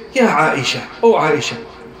says, "Ya Aisha, oh Aisha,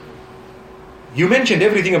 you mentioned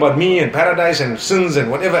everything about me and paradise and sins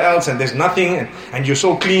and whatever else, and there's nothing, and you're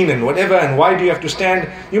so clean and whatever, and why do you have to stand?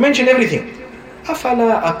 You mentioned everything.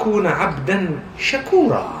 أَفَلَا أَكُونَ عَبْدًا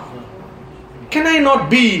شَكُورًا. Can I not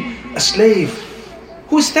be a slave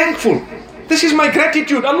who is thankful? This is my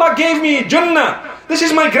gratitude. Allah gave me Jannah. This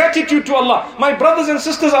is my gratitude to Allah. My brothers and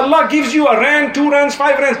sisters, Allah gives you a rand, 2 rands,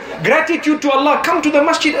 5 rands. Gratitude to Allah. Come to the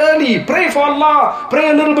masjid early. Pray for Allah. Pray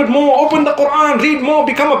a little bit more. Open the Quran. Read more.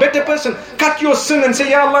 Become a better person. Cut your sin and say,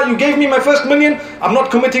 Ya Allah, you gave me my first million. I'm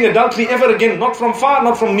not committing adultery ever again. Not from far,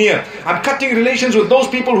 not from near. I'm cutting relations with those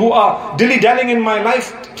people who are dilly-dallying in my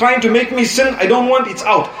life, trying to make me sin. I don't want, it's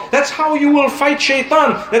out. That's how you will fight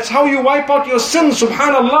shaitan. That's how you wipe out your sins.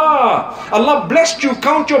 Subhanallah. Allah blessed you.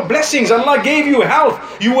 Count your blessings. Allah gave you health.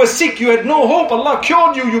 You were sick, you had no hope, Allah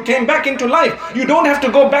cured you, you came back into life. You don't have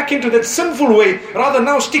to go back into that sinful way. Rather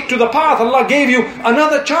now stick to the path. Allah gave you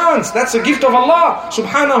another chance. That's a gift of Allah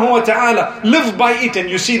subhanahu wa ta'ala. Live by it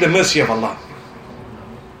and you see the mercy of Allah.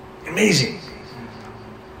 Amazing.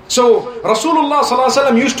 So Rasulullah sallallahu alaihi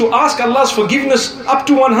wasallam used to ask Allah's forgiveness up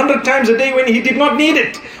to 100 times a day when he did not need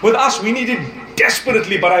it. With us we need it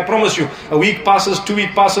desperately, but I promise you, a week passes, 2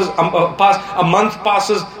 weeks passes, a month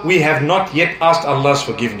passes, we have not yet asked Allah's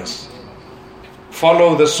forgiveness.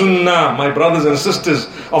 Follow the sunnah, my brothers and sisters,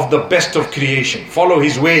 of the best of creation. Follow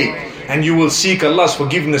his way. and you will seek Allah's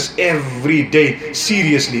forgiveness every day.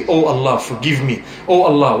 Seriously, oh Allah, forgive me. Oh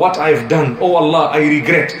Allah, what I have done. Oh Allah, I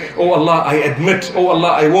regret. Oh Allah, I admit. Oh Allah,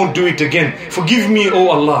 I won't do it again. Forgive me, oh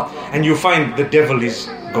Allah. And you find the devil is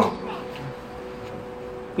gone.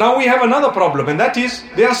 Now we have another problem, and that is,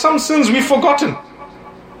 there are some sins we've forgotten.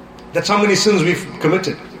 That's how many sins we've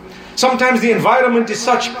committed. Sometimes the environment is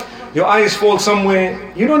such, your eyes fall somewhere,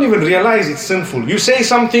 you don't even realize it's sinful. You say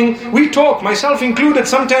something, we talk, myself included,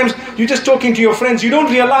 sometimes you're just talking to your friends, you don't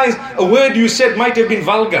realize a word you said might have been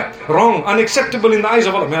vulgar, wrong, unacceptable in the eyes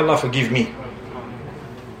of Allah. May Allah forgive me.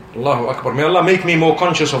 Allahu Akbar. May Allah make me more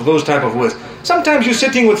conscious of those type of words. Sometimes you're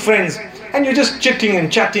sitting with friends and you're just chitting and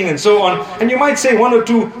chatting and so on, and you might say one or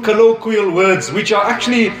two colloquial words which are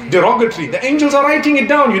actually derogatory. The angels are writing it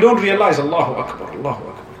down, you don't realize. Allahu Akbar, Allahu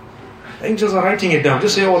Akbar. The angels are writing it down.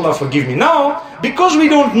 Just say, oh Allah, forgive me. Now, because we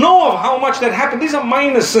don't know of how much that happened, these are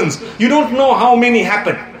minor sins. You don't know how many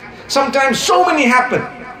happen. Sometimes so many happen,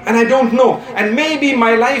 and I don't know. And maybe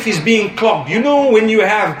my life is being clogged. You know, when you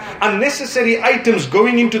have unnecessary items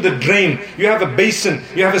going into the drain, you have a basin,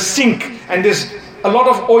 you have a sink, and there's a lot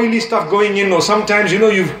of oily stuff going in, or sometimes, you know,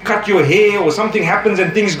 you've cut your hair, or something happens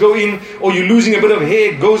and things go in, or you're losing a bit of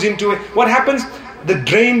hair, it goes into it. What happens? The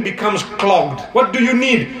drain becomes clogged. What do you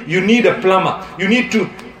need? You need a plumber. You need to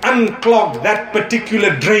unclog that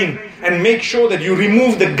particular drain and make sure that you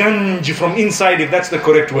remove the ganj from inside, if that's the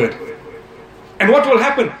correct word. And what will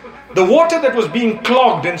happen? The water that was being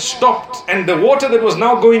clogged and stopped, and the water that was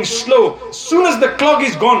now going slow, as soon as the clog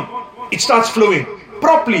is gone, it starts flowing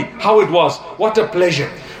properly how it was. What a pleasure.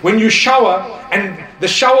 When you shower and the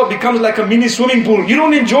shower becomes like a mini swimming pool, you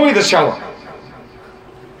don't enjoy the shower,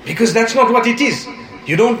 because that's not what it is.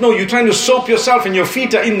 You don't know, you're trying to soap yourself and your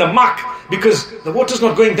feet are in the muck because the water's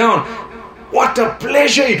not going down. What a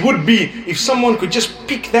pleasure it would be if someone could just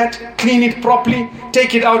pick that, clean it properly,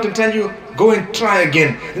 take it out and tell you, go and try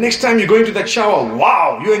again. The next time you go into that shower,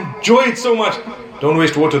 wow, you enjoy it so much. Don't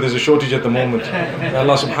waste water, there's a shortage at the moment. May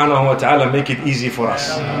Allah subhanahu wa ta'ala make it easy for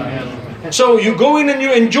us. So you go in and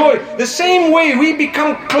you enjoy. The same way we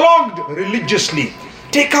become clogged religiously.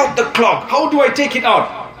 Take out the clog. How do I take it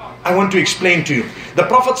out? I want to explain to you. The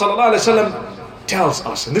Prophet ﷺ tells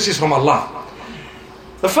us, and this is from Allah.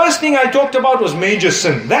 The first thing I talked about was major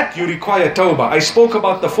sin. That you require tawbah. I spoke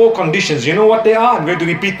about the 4 conditions. You know what they are? I'm going to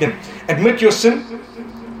repeat them. Admit your sin,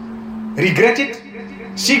 regret it,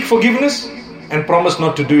 seek forgiveness, and promise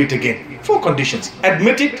not to do it again. 4 conditions.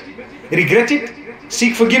 Admit it, regret it,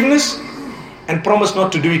 seek forgiveness, and promise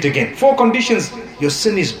not to do it again. 4 conditions. Your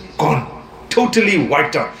sin is gone. Totally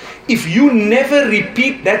wiped out. If you never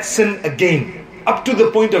repeat that sin again, up to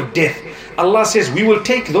the point of death, Allah says, we will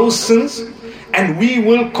take those sins and we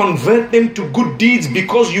will convert them to good deeds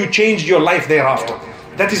because you changed your life thereafter.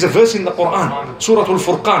 That is a verse in the Quran, Surah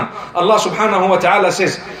Al-Furqan. Allah subhanahu wa ta'ala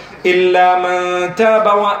says, إِلَّا مَنْ تَابَ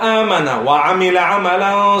وَآمَنَ وَعَمِلَ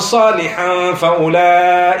عَمَلًا صَالِحًا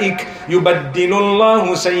فَأُولَٰئِكَ يُبَدِّلُ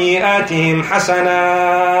اللَّهُ سَيِّئَاتِهِمْ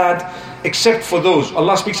حَسَنَاتٍ. Except for those.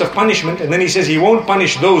 Allah speaks of punishment and then He says He won't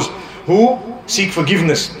punish those who seek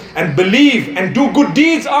forgiveness and believe and do good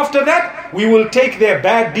deeds. After that, we will take their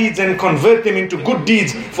bad deeds and convert them into good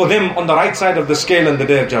deeds for them on the right side of the scale on the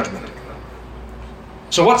Day of Judgment.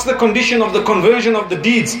 So what's the condition of the conversion of the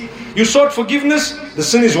deeds? You sought forgiveness, the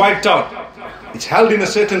sin is wiped out. It's held in a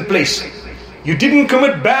certain place. You didn't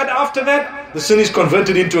commit bad after that, the sin is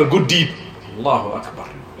converted into a good deed. Allahu Akbar.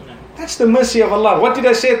 That's the mercy of Allah. What did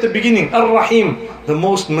I say at the beginning? Ar-Rahim, the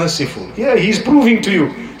most merciful. Yeah, He's proving to you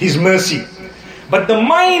His mercy. But the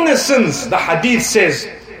minor sins, the hadith says,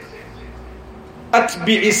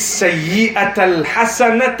 أَتْبِعِ السَّيِّئَةَ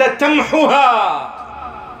الْحَسَنَةَ تَمْحُهَا.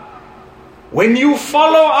 When you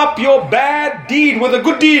follow up your bad deed with a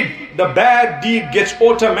good deed, the bad deed gets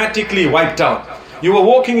automatically wiped out. You were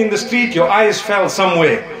walking in the street, your eyes fell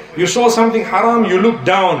somewhere. You saw something haram, you looked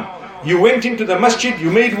down. You went into the masjid, you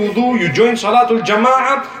made wudu, you joined Salatul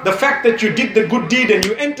Jama'ah. The fact that you did the good deed and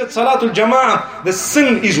you entered Salatul Jama'ah, the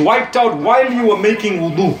sin is wiped out while you were making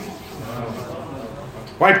wudu.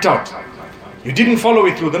 Wiped out. You didn't follow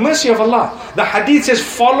it through. The mercy of Allah. The hadith says,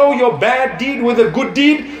 follow your bad deed with a good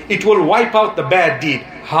deed, it will wipe out the bad deed.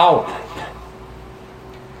 How?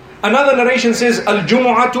 Another narration says,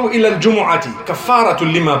 Al-Jumu'atu ila al-Jumu'ati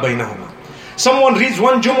kafaratu lima baynahuma. Someone reads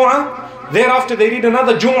one Jumu'ah, thereafter they read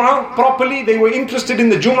another Jumu'ah properly. They were interested in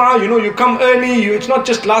the Jumu'ah. You know, you come early. It's not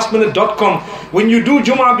just lastminute.com. When you do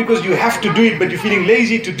Jumu'ah because you have to do it, but you're feeling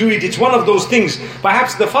lazy to do it, it's one of those things.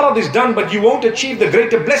 Perhaps the farad is done, but you won't achieve the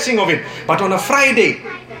greater blessing of it. But on a Friday,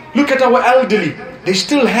 look at our elderly. They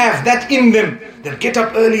still have that in them. They'll get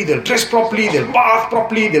up early, they'll dress properly, they'll bath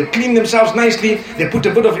properly, they'll clean themselves nicely, they'll put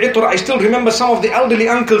a bit of itar. I still remember some of the elderly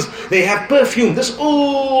uncles, they have perfume, this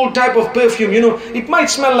old type of perfume, it might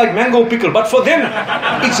smell like mango pickle, but for them,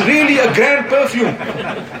 it's really a grand perfume.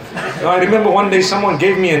 Now, I remember one day someone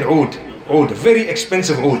gave me an oud, a very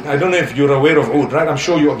expensive oud. I don't know if you're aware of oud, right? I'm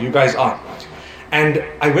sure you guys are. And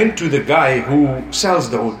I went to the guy who sells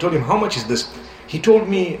the oud, told him, how much is this? He told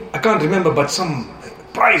me, I can't remember, but some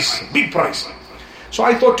price, big price. So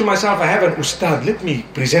I thought to myself, I have an ustad, let me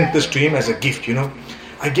present this to him as a gift,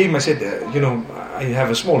 I gave him, I said, I have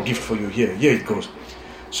a small gift for you, here it goes.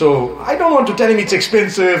 So I don't want to tell him it's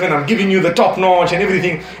expensive and I'm giving you the top notch and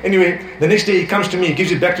everything. Anyway, the next day he comes to me, he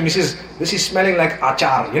gives it back to me, he says, this is smelling like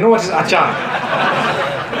achar. You know what is achar?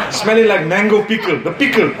 Smelling like mango pickle, the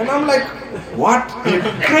pickle. And I'm like, what? You're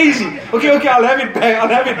crazy. Okay, I'll have it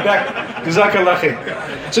back. Jazakallah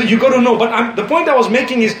khair. So you got to know. But the point I was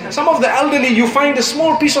making is, some of the elderly, you find a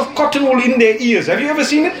small piece of cotton wool in their ears. Have you ever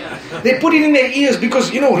seen it? They put it in their ears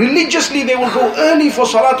because, religiously they will go early for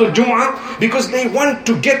Salatul Jum'ah because they want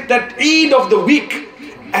to get that Eid of the week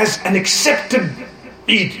as an accepted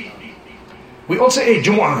Eid. We all say, hey,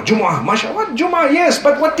 Jum'ah, mashallah. What Jum'ah? Yes,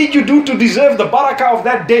 but what did you do to deserve the barakah of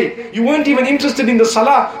that day? You weren't even interested in the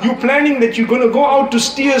salah. You planning that you're going to go out to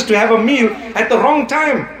Steers to have a meal at the wrong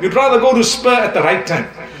time. You'd rather go to Spur at the right time.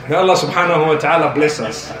 May Allah subhanahu wa ta'ala bless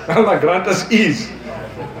us. Allah grant us ease.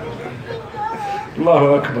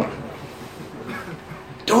 Allahu Akbar.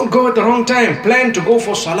 Don't go at the wrong time. Plan to go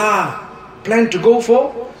for salah.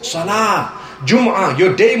 Jum'ah,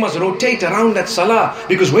 your day must rotate around that salah.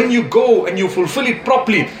 Because when you go and you fulfill it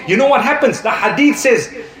properly, you know what happens? The hadith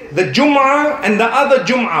says, the Jum'ah and the other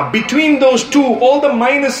Jum'ah, between those two, all the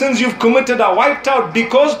minor sins you've committed are wiped out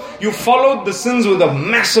because you followed the sins with a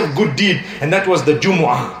massive good deed. And that was the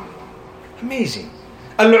Jum'ah. Amazing.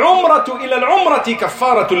 Al-umratu ila al-umrati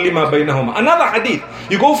kaffaratun lima baynahuma. Another hadith.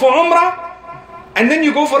 You go for umrah, and then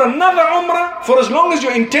you go for another umrah. For as long as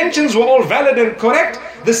your intentions were all valid and correct,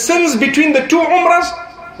 the sins between the two umrahs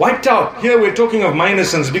wiped out. Here we're talking of minor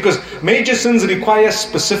sins, because major sins require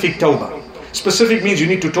specific tawbah. Specific means you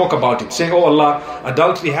need to talk about it. Say, oh Allah,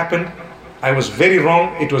 adultery happened, I was very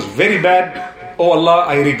wrong, it was very bad. Oh Allah,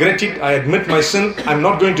 I regret it, I admit my sin, I'm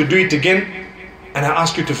not going to do it again, and I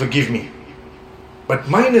ask you to forgive me. But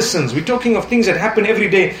minor sins, we're talking of things that happen every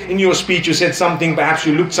day. In your speech you said something, perhaps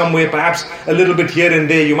you looked somewhere, perhaps a little bit here and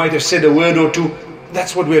there, you might have said a word or two.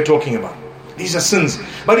 That's what we're talking about. These are sins.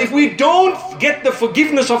 But if we don't get the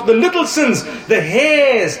forgiveness of the little sins, the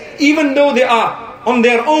hairs, even though they are on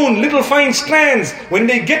their own little fine strands, when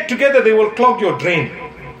they get together they will clog your drain.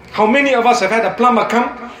 How many of us have had a plumber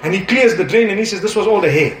come and he clears the drain and he says, this was all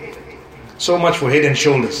the hair. So much for head and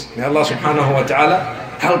shoulders. May Allah subhanahu wa ta'ala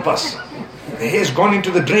help us. The hair's gone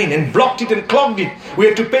into the drain and blocked it and clogged it. We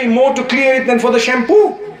had to pay more to clear it than for the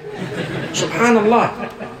shampoo.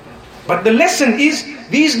 Subhanallah. But the lesson is,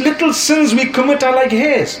 these little sins we commit are like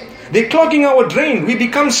hairs. They're clogging our drain. We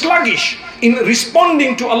become sluggish in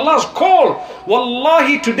responding to Allah's call.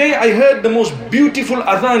 Wallahi, today I heard the most beautiful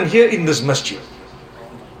adhan here in this masjid.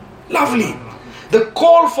 Lovely. The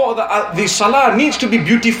call for the salah needs to be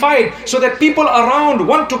beautified so that people around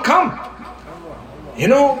want to come.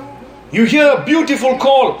 You hear a beautiful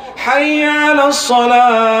call, Hayya ala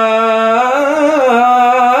salah.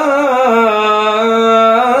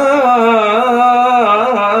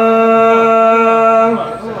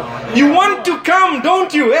 You want to come,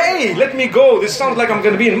 don't you? Hey, let me go. This sounds like I'm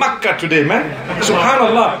going to be in Makkah today, man.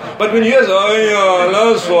 Subhanallah. But when you hear Hayya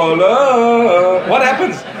ala salah, what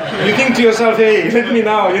happens? You think to yourself, hey, let me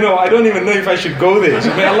now, I don't even know if I should go there.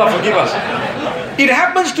 So may Allah forgive us. It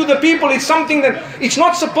happens to the people. It's something that it's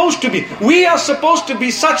not supposed to be. We are supposed to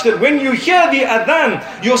be such that when you hear the adhan,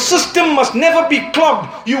 your system must never be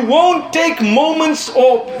clogged. You won't take moments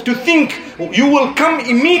or to think. You will come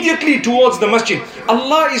immediately towards the masjid.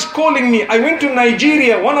 Allah is calling me. I went to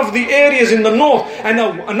Nigeria, one of the areas in the north, and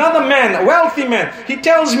another man, a wealthy man, he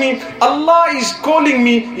tells me, Allah is calling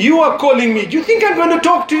me, you are calling me. Do you think I'm going to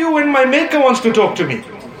talk to you when my maker wants to talk to me?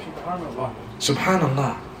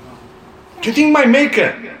 Subhanallah. Do you think my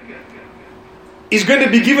maker is going to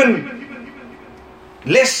be given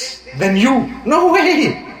less than you? No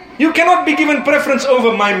way. You cannot be given preference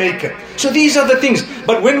over my maker. So these are the things.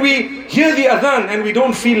 But when we hear the adhan and we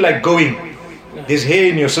don't feel like going, there's hair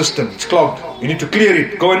in your system, it's clogged. You need to clear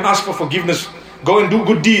it. Go and ask for forgiveness. Go and do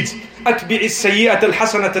good deeds. أَتْبِعِ السَّيِّئَةَ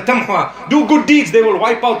الْحَسَنَةَ تَمْحُهَا. Do good deeds, they will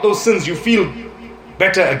wipe out those sins. You feel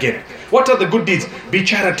better again. What are the good deeds? Be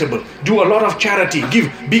charitable. Do a lot of charity.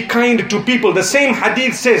 Give. Be kind to people. The same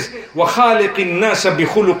hadith says, وَخَالِقِ النَّاسَ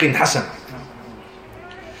بِخُلُقٍ حَسَنٍ.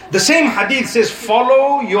 The same hadith says,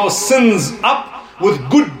 follow your sins up with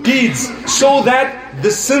good deeds so that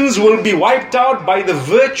the sins will be wiped out by the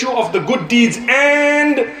virtue of the good deeds,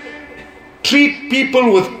 and treat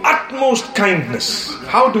people with utmost kindness.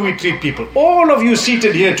 How do we treat people? All of you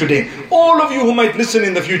seated here today, all of you who might listen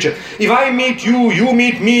in the future, if I meet you, you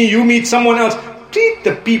meet me, you meet someone else, treat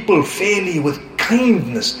the people fairly with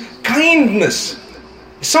kindness. Kindness.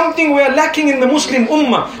 Something we are lacking in the Muslim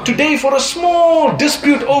Ummah. Today, for a small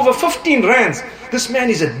dispute over 15 rands, this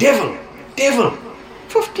man is a devil. Devil.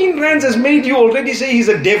 15 rands has made you already say he's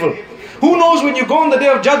a devil. Who knows, when you go on the day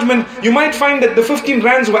of judgment, you might find that the 15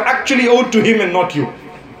 rands were actually owed to him and not you.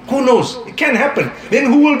 Who knows? It can happen.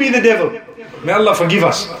 Then who will be the devil? May Allah forgive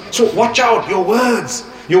us. So watch out your words.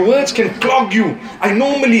 Your words can clog you. I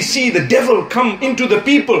normally see the devil come into the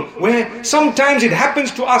people where sometimes it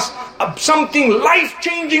happens to us. Something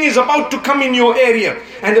life-changing is about to come in your area.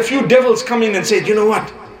 And a few devils come in and say, you know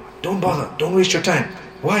what? Don't bother. Don't waste your time.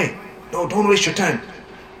 Why? No, don't waste your time.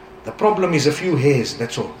 The problem is a few hairs,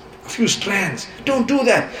 that's all. A few strands. Don't do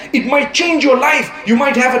that. It might change your life. You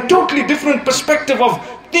might have a totally different perspective of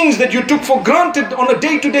things that you took for granted on a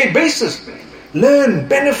day-to-day basis. Learn,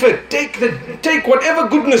 benefit, take whatever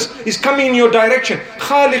goodness is coming in your direction.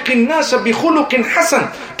 خَالِقِ النَّاسَ بِخُلُقٍ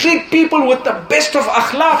حَسَنٍ. Treat people with the best of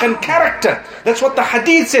akhlaq and character. That's what the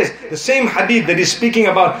hadith says. The same hadith that is speaking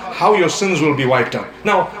about how your sins will be wiped out.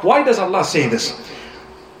 Now, why does Allah say this?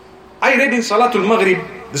 I read in Salatul Maghrib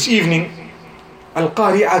this evening,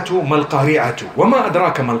 Al-Qari'atu mal-Qari'atu. وَمَا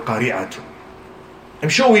أَدْرَاكَ mal-Qari'atu. I'm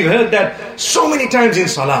sure we've heard that so many times in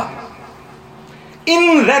Salah.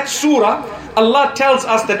 In that surah, Allah tells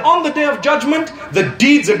us that on the day of judgment, the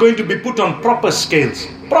deeds are going to be put on proper scales.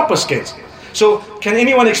 Proper scales. So, can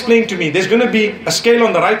anyone explain to me? There's going to be a scale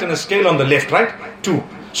on the right and a scale on the left, right? 2.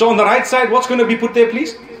 So on the right side, what's going to be put there,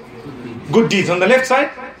 please? Good deeds. On the left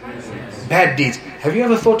side? Bad deeds. Have you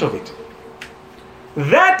ever thought of it?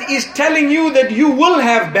 That is telling you that you will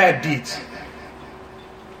have bad deeds.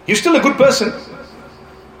 You're still a good person.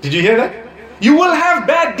 Did you hear that? You will have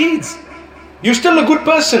bad deeds. You're still a good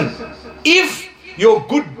person if your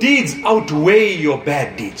good deeds outweigh your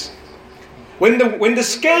bad deeds. When the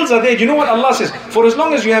scales are there, you know what Allah says? For as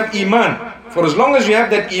long as you have iman, for as long as you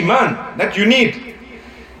have that iman that you need,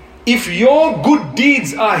 if your good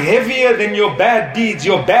deeds are heavier than your bad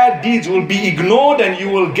deeds will be ignored and you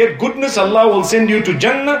will get goodness. Allah will send you to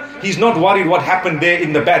Jannah. He's not worried what happened there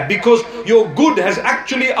in the bad, because your good has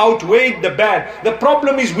actually outweighed the bad. The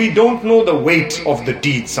problem is we don't know the weight of the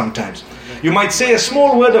deeds sometimes. You might say a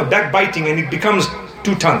small word of backbiting and it becomes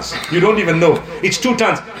 2 tons. You don't even know. It's 2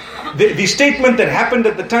 tons. The statement that happened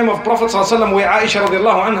at the time of Prophet ﷺ, where Aisha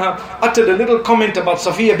radiallahu anha uttered a little comment about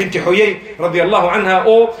Safiya binti Huyay radiallahu anha,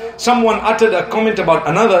 or someone uttered a comment about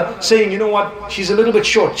another saying, you know what, she's a little bit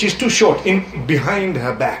short, she's too short, in behind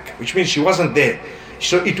her back, which means she wasn't there.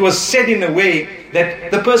 So it was said in a way that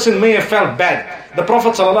the person may have felt bad. The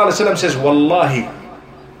Prophet ﷺ says, Wallahi,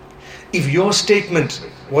 if your statement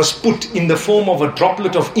was put in the form of a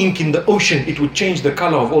droplet of ink in the ocean, it would change the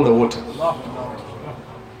color of all the water.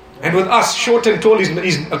 And with us, short and tall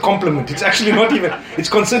is a compliment. It's actually not even, it's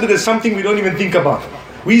considered as something we don't even think about.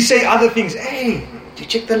 We say other things. Hey,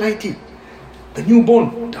 did you check the lighty? The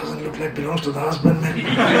newborn doesn't look like belongs to the husband, man.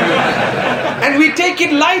 And we take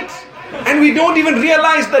it light. And we don't even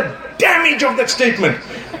realize the damage of that statement.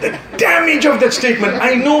 The damage of that statement.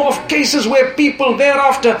 I know of cases where people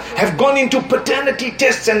thereafter have gone into paternity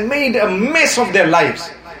tests and made a mess of their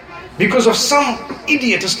lives. Because of some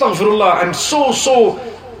idiot, astaghfirullah. I'm so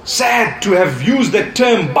sad to have used that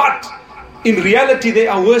term, but in reality they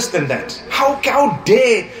are worse than that. How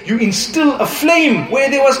dare you instill a flame where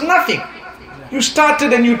there was nothing? You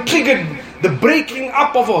started and you triggered the breaking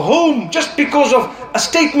up of a home just because of a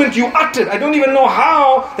statement you uttered. I don't even know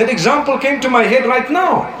how that example came to my head right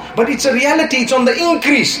now, but it's a reality. It's on the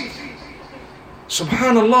increase.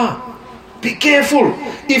 Subhanallah. Be careful.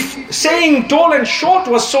 If saying tall and short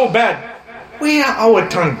was so bad, where are our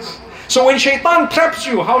tongues? So when shaitan traps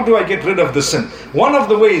you, how do I get rid of the sin? One of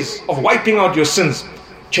the ways of wiping out your sins,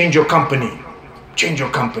 change your company. Change your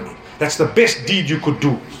company. That's the best deed you could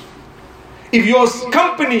do. If your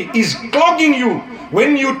company is clogging you,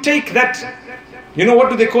 when you take that, you know, what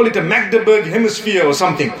do they call it, a Magdeburg hemisphere or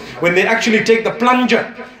something, when they actually take the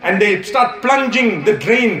plunger and they start plunging the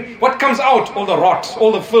drain, what comes out? All the rot,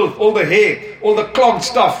 all the filth, all the hair, all the clogged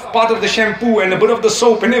stuff, part of the shampoo and a bit of the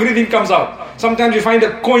soap, and everything comes out. Sometimes you find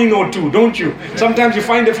a coin or two, don't you? Sometimes you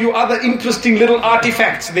find a few other interesting little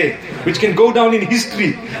artifacts there, which can go down in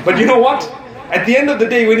history. But you know what? At the end of the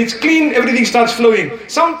day, when it's clean, everything starts flowing.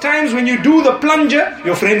 Sometimes when you do the plunger,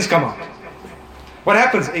 your friends come out. What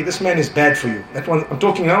happens? Hey, this man is bad for you. That one, I'm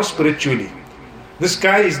talking now spiritually. This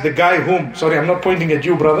guy is the guy whom, sorry, I'm not pointing at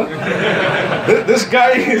you, brother. This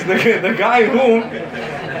guy is the guy whom,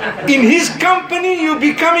 in his company, you're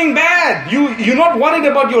becoming bad. You're not worried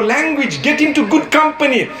about your language. Get into good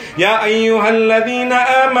company. Ya ayyuhalladhina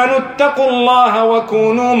amanu attaqullaha wa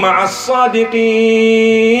kunu ma'as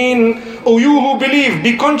sadiqeen. O you who believe,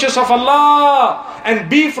 be conscious of Allah and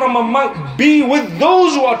be with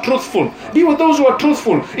those who are truthful. Be with those who are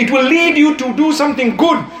truthful. It will lead you to do something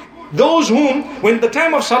good. Those whom, when the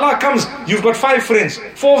time of salah comes, you've got 5 friends.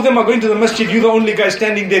 4 of them are going to the masjid. You're the only guy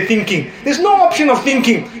standing there thinking. There's no option of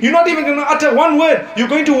thinking. You're not even going to utter one word. You're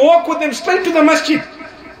going to walk with them straight to the masjid.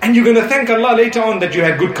 And you're going to thank Allah later on that you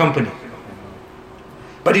had good company.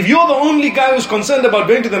 But if you're the only guy who's concerned about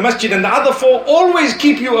going to the masjid and the other 4 always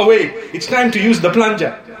keep you away, it's time to use the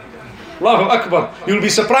plunger. Allahu Akbar. You'll be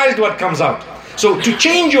surprised what comes out. So to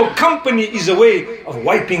change your company is a way of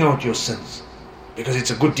wiping out your sins. Because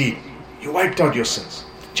it's a good deed. You wiped out your sins.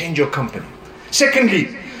 Change your company.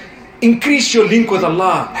 Secondly, increase your link with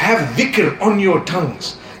Allah. Have dhikr on your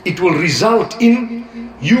tongues. It will result in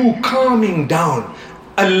you calming down.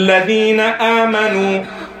 الَّذِينَ آمَنُوا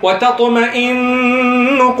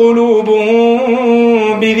وَتَطْمَئِنُّ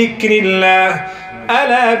قُلُوبُهُم بِذِكْرِ اللَّهِ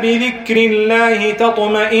أَلَا بِذِكْرِ اللَّهِ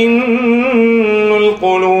تَطْمَئِنُّ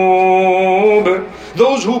الْقُلُوبُ.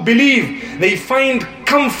 Those who believe, they find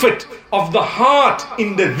comfort of the heart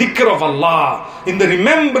in the dhikr of Allah, in the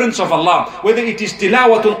remembrance of Allah, whether it is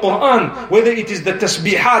tilawatul Quran, whether it is the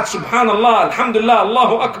tasbihat, subhanallah, alhamdulillah,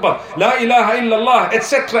 Allahu Akbar, la ilaha illallah,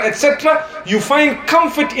 etc., etc., you find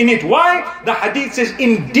comfort in it. Why? The hadith says,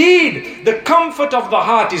 indeed, the comfort of the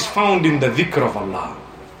heart is found in the dhikr of Allah.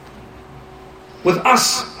 With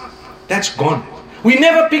us, that's gone. We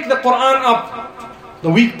never pick the Quran up. The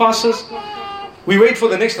week passes. We wait for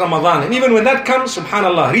the next Ramadan. And even when that comes,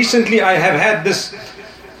 subhanallah, recently I have had this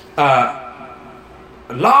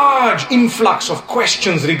large influx of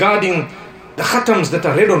questions regarding the khatams that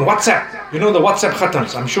are read on WhatsApp. You know the WhatsApp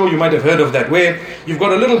khatams. I'm sure you might have heard of that, where you've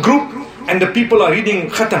got a little group and the people are reading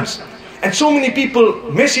khatams. And so many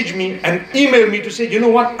people message me and email me to say, you know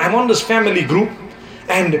what, I'm on this family group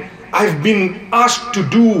and I've been asked to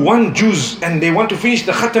do one juz and they want to finish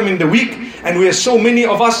the khatam in the week and we are so many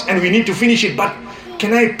of us and we need to finish it, but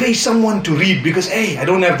can I pay someone to read because hey, I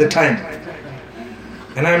don't have the time.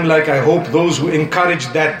 And I'm like, I hope those who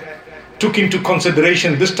encouraged that took into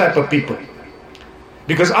consideration this type of people,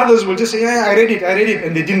 because others will just say, yeah, I read it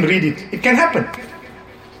and they didn't read it. It can happen.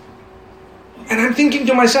 And I'm thinking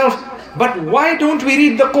to myself, but why don't we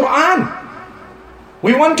read the Quran?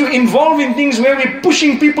 We want to involve in things where we're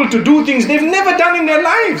pushing people to do things they've never done in their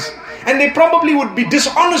lives. And they probably would be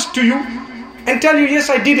dishonest to you and tell you, yes,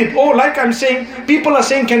 I did it. Or like I'm saying, people are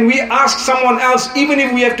saying, can we ask someone else even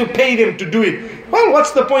if we have to pay them to do it? Well, what's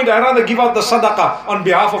the point? I'd rather give out the sadaqah on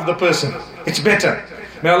behalf of the person. It's better.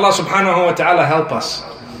 May Allah subhanahu wa ta'ala help us.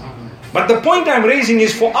 But the point I'm raising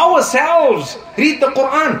is for ourselves, read the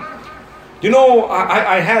Quran. You know,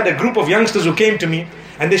 I had a group of youngsters who came to me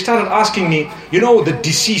and they started asking me, you know, the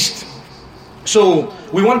deceased. So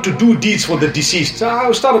we want to do deeds for the deceased. So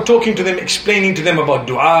I started talking to them, explaining to them about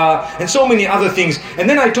dua and so many other things. And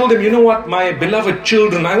then I told them, you know what, my beloved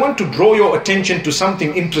children, I want to draw your attention to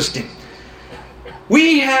something interesting.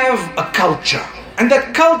 We have a culture, and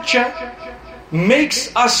that culture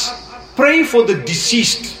makes us pray for the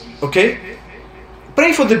deceased. Okay?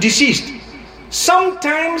 Pray for the deceased.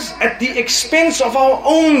 Sometimes at the expense of our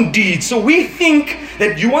own deeds. So we think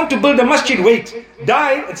that you want to build a masjid, wait,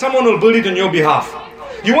 die and someone will build it on your behalf.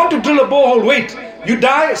 You want to drill a borehole, wait, you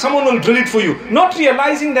die, someone will drill it for you. Not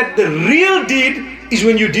realizing that the real deed is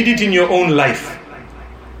when you did it in your own life.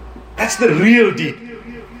 That's the real deed.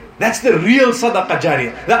 That's the real sadaqah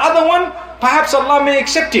jariyah. The other one, perhaps Allah may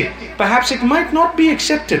accept it. Perhaps it might not be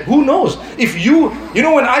accepted. Who knows? If you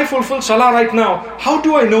know, when I fulfill salah right now, how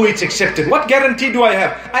do I know it's accepted? What guarantee do I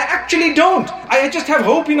have? I actually don't. I just have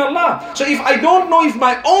hope in Allah. So if I don't know if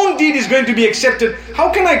my own deed is going to be accepted,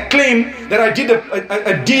 how can I claim that I did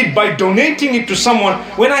a deed by donating it to someone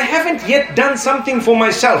when I haven't yet done something for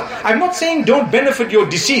myself? I'm not saying don't benefit your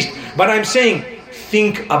deceased, but I'm saying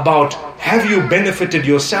think about, have you benefited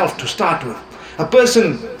yourself to start with? A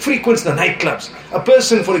person frequents the nightclubs. A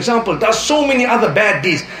person, for example, does so many other bad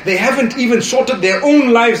deeds. They haven't even sorted their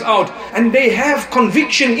own lives out. And they have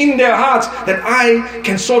conviction in their hearts that I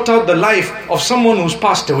can sort out the life of someone who's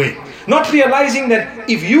passed away. Not realizing that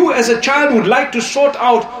if you as a child would like to sort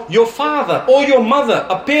out your father or your mother,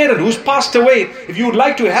 a parent who's passed away, if you would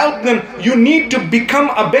like to help them, you need to become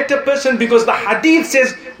a better person, because the hadith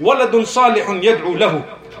says, وَلَدٌ صَالِحٌ يَدْعُو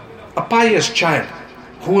لَهُ. A pious child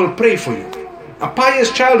who will pray for you. A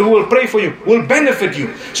pious child who will pray for you, will benefit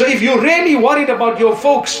you. So if you're really worried about your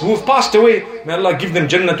folks who have passed away, may Allah give them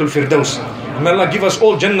Jannatul Firdaus. May Allah give us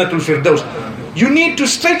all Jannatul Firdaus. You need to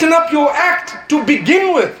straighten up your act to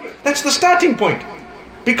begin with. That's the starting point.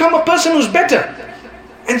 Become a person who's better.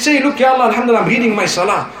 And say, look, Ya Allah, Alhamdulillah, I'm reading my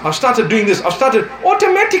salah. I've started doing this.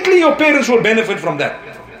 Automatically your parents will benefit from that.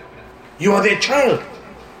 You are their child.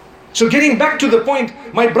 So getting back to the point,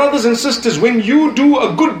 my brothers and sisters, when you do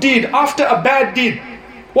a good deed after a bad deed,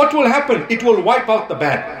 what will happen? It will wipe out the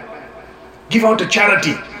bad. Give out a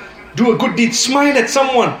charity. Do a good deed. Smile at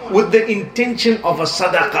someone with the intention of a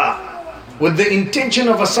sadaqah. With the intention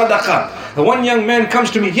of a sadaqah. The one young man comes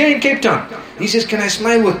to me here in Cape Town. He says, can I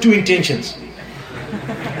smile with two intentions?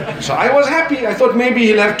 So I was happy. I thought maybe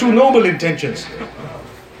he'll have two noble intentions.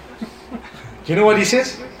 You know what he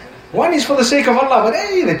says? One is for the sake of Allah, but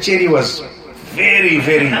hey, the cherry was very,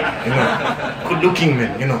 very, good looking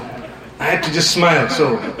man, I had to just smile,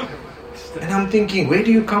 and I'm thinking, where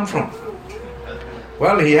do you come from?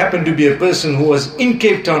 Well, he happened to be a person who was in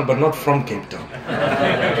Cape Town, but not from Cape Town.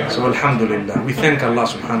 So Alhamdulillah, we thank Allah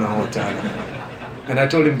subhanahu wa ta'ala. And I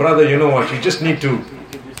told him, brother, you know what, you just need to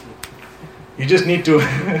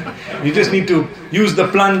use the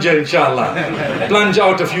plunger, inshallah. Plunge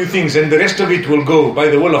out a few things and the rest of it will go by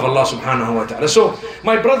the will of Allah subhanahu wa ta'ala. So,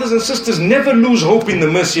 my brothers and sisters, never lose hope in the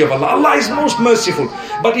mercy of Allah. Allah is most merciful.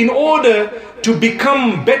 But in order to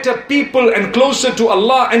become better people and closer to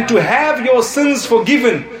Allah and to have your sins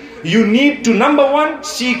forgiven, you need to, number one,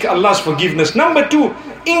 seek Allah's forgiveness. Number two,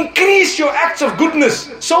 increase your acts of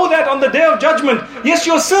goodness so that on the day of judgment, yes,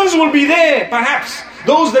 your sins will be there, perhaps.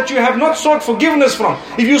 Those that you have not sought forgiveness from.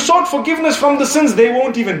 If you sought forgiveness from the sins, they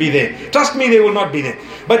won't even be there. Trust me, they will not be there.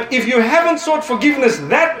 But if you haven't sought forgiveness,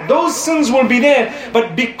 those sins will be there.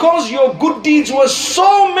 But because your good deeds were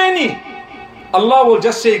so many, Allah will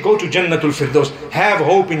just say, go to Jannatul Firdaus. Have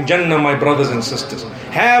hope in Jannah, my brothers and sisters.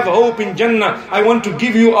 Have hope in Jannah. I want to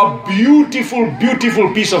give you a beautiful,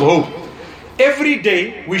 beautiful piece of hope. Every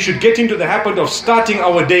day, we should get into the habit of starting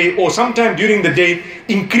our day or sometime during the day,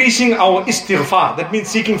 increasing our istighfar. That means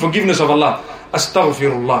seeking forgiveness of Allah.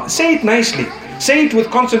 Astaghfirullah. Say it nicely. Say it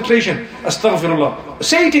with concentration. Astaghfirullah.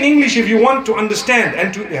 Say it in English if you want to understand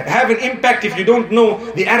and to have an impact if you don't know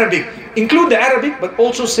the Arabic. Include the Arabic, but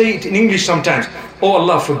also say it in English sometimes. Oh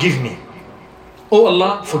Allah, forgive me. Oh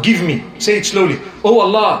Allah, forgive me. Say it slowly. Oh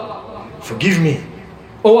Allah, forgive me.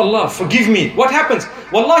 Oh Allah, forgive me. What happens?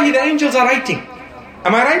 Wallahi, the angels are writing.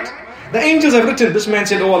 Am I right? The angels have written, this man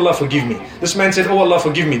said, oh Allah, forgive me. This man said, oh Allah,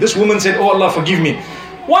 forgive me. This woman said, oh Allah, forgive me.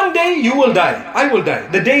 One day you will die. I will die.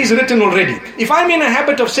 The day is written already. If I'm in a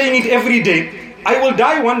habit of saying it every day, I will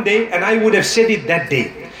die one day and I would have said it that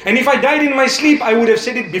day. And if I died in my sleep, I would have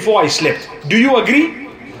said it before I slept. Do you agree?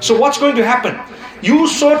 So what's going to happen? You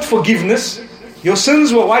sought forgiveness. Your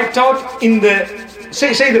sins were wiped out in the,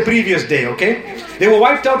 say the previous day, okay? They were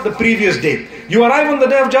wiped out the previous day. You arrive on the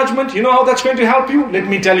day of judgment. You know how that's going to help you? Let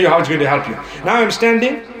me tell you how it's going to help you. Now I'm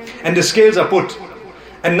standing and the scales are put.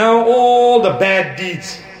 And now all the bad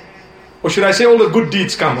deeds, or should I say all the good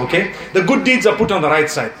deeds come, okay? The good deeds are put on the right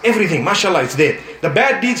side. Everything, mashallah, it's there. The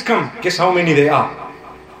bad deeds come. Guess how many they are?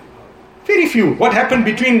 Very few. What happened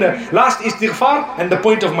between the last istighfar and the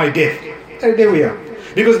point of my death? There we are.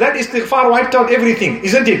 Because that istighfar wiped out everything,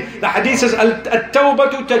 isn't it? The hadith says,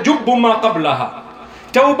 At-tawbatu tajubbu ma qablaha.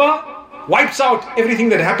 Tawbah wipes out everything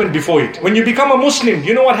that happened before it. When you become a Muslim,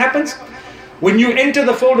 you know what happens? When you enter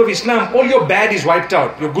the fold of Islam, all your bad is wiped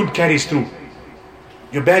out. Your good carries through.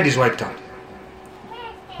 Your bad is wiped out.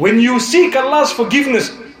 When you seek Allah's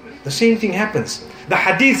forgiveness, the same thing happens. The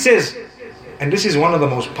hadith says, and this is one of the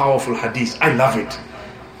most powerful hadiths, I love it.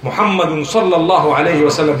 Muhammadun sallallahu alayhi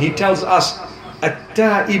wa sallam, he tells us,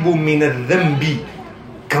 At-ta'ibu min al-dhanbi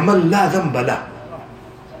kamal la dhanba lah.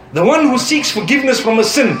 The one who seeks forgiveness from a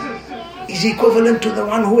sin is equivalent to the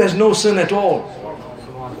one who has no sin at all.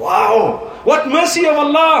 Wow! What mercy of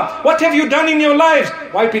Allah! What have you done in your lives?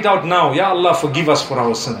 Wipe it out now. Ya Allah, forgive us for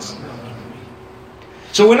our sins.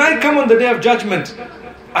 So when I come on the day of judgment,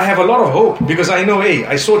 I have a lot of hope because I know, hey,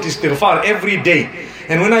 I sought istighfar every day.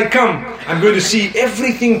 And when I come, I'm going to see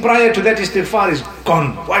everything prior to that istighfar is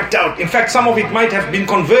gone, wiped out. In fact, some of it might have been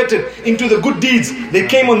converted into the good deeds. They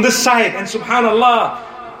came on this side and subhanallah,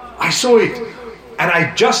 I saw it. And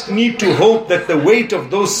I just need to hope that the weight of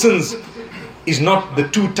those sins is not the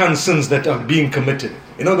 2-ton sins that are being committed.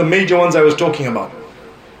 You know, the major ones I was talking about.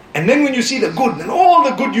 And then when you see the good and all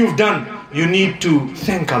the good you've done, you need to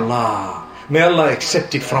thank Allah. May Allah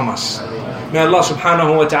accept it from us. May Allah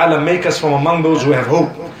subhanahu wa ta'ala make us from among those who have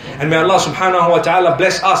hope. And may Allah subhanahu wa ta'ala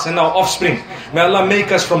bless us and our offspring. May Allah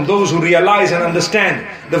make us from those who realize and understand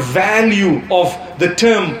the value of the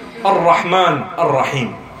term Ar-Rahman,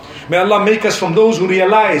 Ar-Rahim. May Allah make us from those who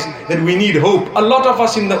realize that we need hope. A lot of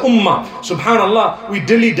us in the ummah, subhanallah, we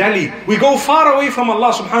dilly-dally. We go far away from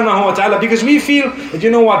Allah subhanahu wa ta'ala because we feel that, you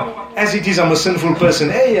know what, as it is, I'm a sinful person.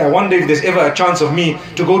 Hey, I wonder if there's ever a chance of me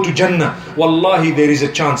to go to Jannah. Wallahi, there is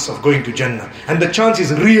a chance of going to Jannah. And the chance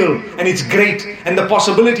is real and it's great and the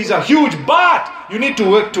possibilities are huge, but you need to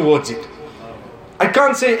work towards it. I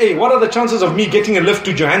can't say, hey, what are the chances of me getting a lift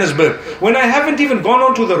to Johannesburg when I haven't even gone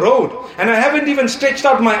onto the road and I haven't even stretched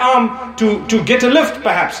out my arm to get a lift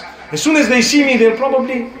perhaps. As soon as they see me, they'll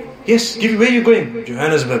probably, yes, where are you going?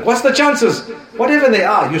 Johannesburg. What's the chances? Whatever they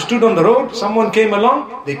are, you stood on the road, someone came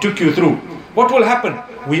along, they took you through. What will happen?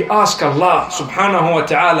 We ask Allah subhanahu wa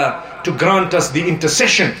ta'ala to grant us the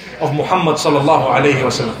intercession of Muhammad sallallahu alayhi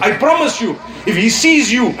wa sallam. I promise you, if he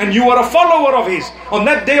sees you and you are a follower of his, on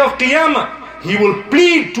that day of Qiyamah, he will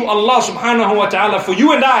plead to Allah subhanahu wa ta'ala for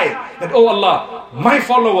you and I, that, oh Allah, my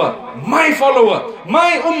follower, my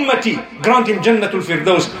ummati, grant him Jannatul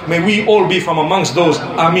Firdaus. May we all be from amongst those.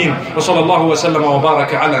 Ameen. Wa sallallahu wa sallam wa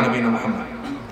baraka ala nabina Muhammad.